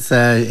his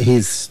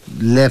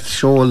left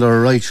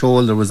shoulder, right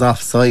shoulder was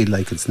offside,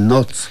 like it's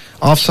nuts.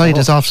 Offside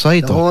is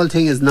offside, though. The whole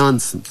thing is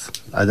nonsense.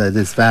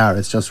 This VAR,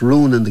 it's just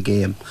ruining the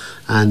game.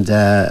 And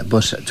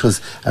but it was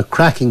a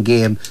cracking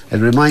game. It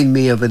reminded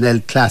me of an El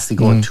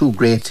Clasico, two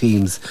great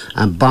teams,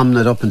 and bombing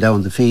it up and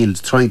down the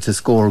field, trying to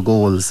score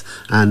goals,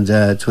 and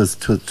it was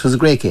a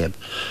great game.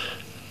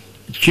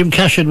 Jim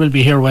Cashin will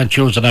be here on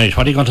Tuesday night.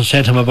 What are you going to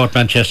say to him about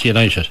Manchester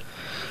United?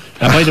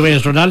 By the way,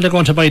 is Ronaldo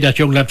going to buy that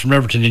young lad from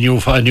Everton a new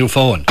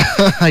phone?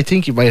 I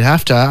think he might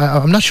have to.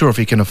 I'm not sure if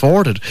he can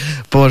afford it.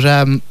 But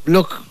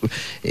look,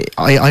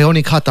 I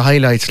only caught the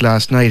highlights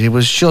last night. It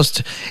was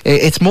just,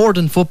 it's more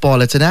than football.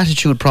 It's an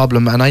attitude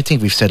problem, and I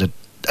think we've said it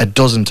a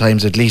dozen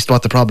times at least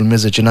what the problem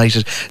is at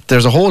United.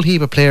 There's a whole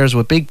heap of players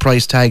with big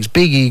price tags,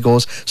 big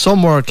egos,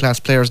 some world class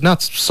players,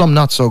 some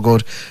not so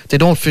good. They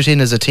don't fit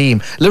in as a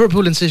team.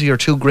 Liverpool and City are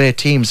two great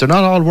teams. They're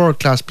not all world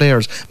class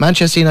players.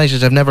 Manchester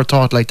United have never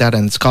thought like that,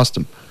 and it's cost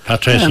them.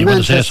 Pat Tracy, you want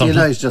to say something? Manchester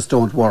United just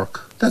don't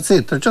work. That's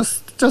it. They're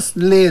just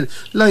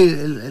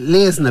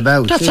lazing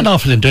about. That's an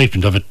awful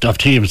indictment of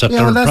teams that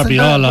they're probably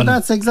all on.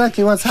 That's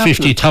exactly what's happening.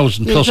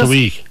 50,000 plus a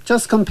week.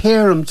 Just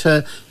compare them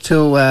to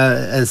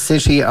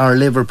City or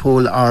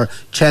Liverpool or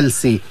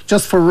Chelsea,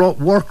 just for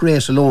work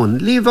rate alone.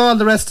 Leave all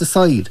the rest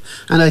aside.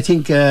 And I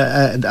think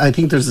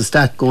there's a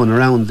stat going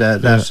around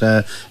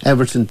that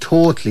Everton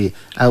totally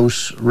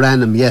outran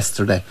them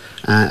yesterday,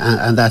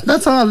 and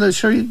that's all.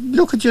 Sure, you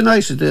look at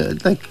United,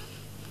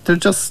 they're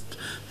just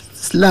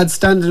lads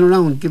standing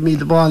around, give me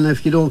the ball, and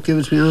if you don't give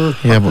it to me, what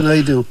can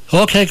I do?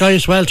 Okay,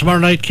 guys, well, tomorrow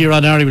night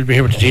Kieran Ari will be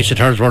here to teach the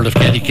Third World of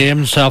Gaelic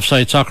Games,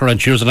 Offside Soccer on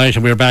Tuesday night,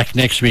 and we're back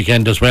next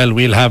weekend as well.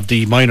 We'll have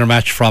the minor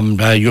match from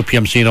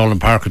UPMC Nolan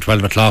Park at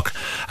 12 o'clock,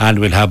 and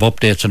we'll have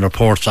updates and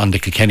reports on the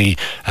Kilkenny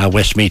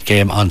Westmeath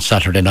game on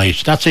Saturday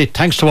night. That's it.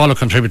 Thanks to all who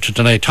contributed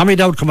tonight. Tommy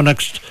Dowd coming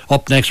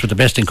up next with the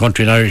best in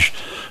country in Irish.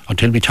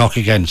 Until we talk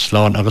again,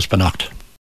 Slán agus Beannacht.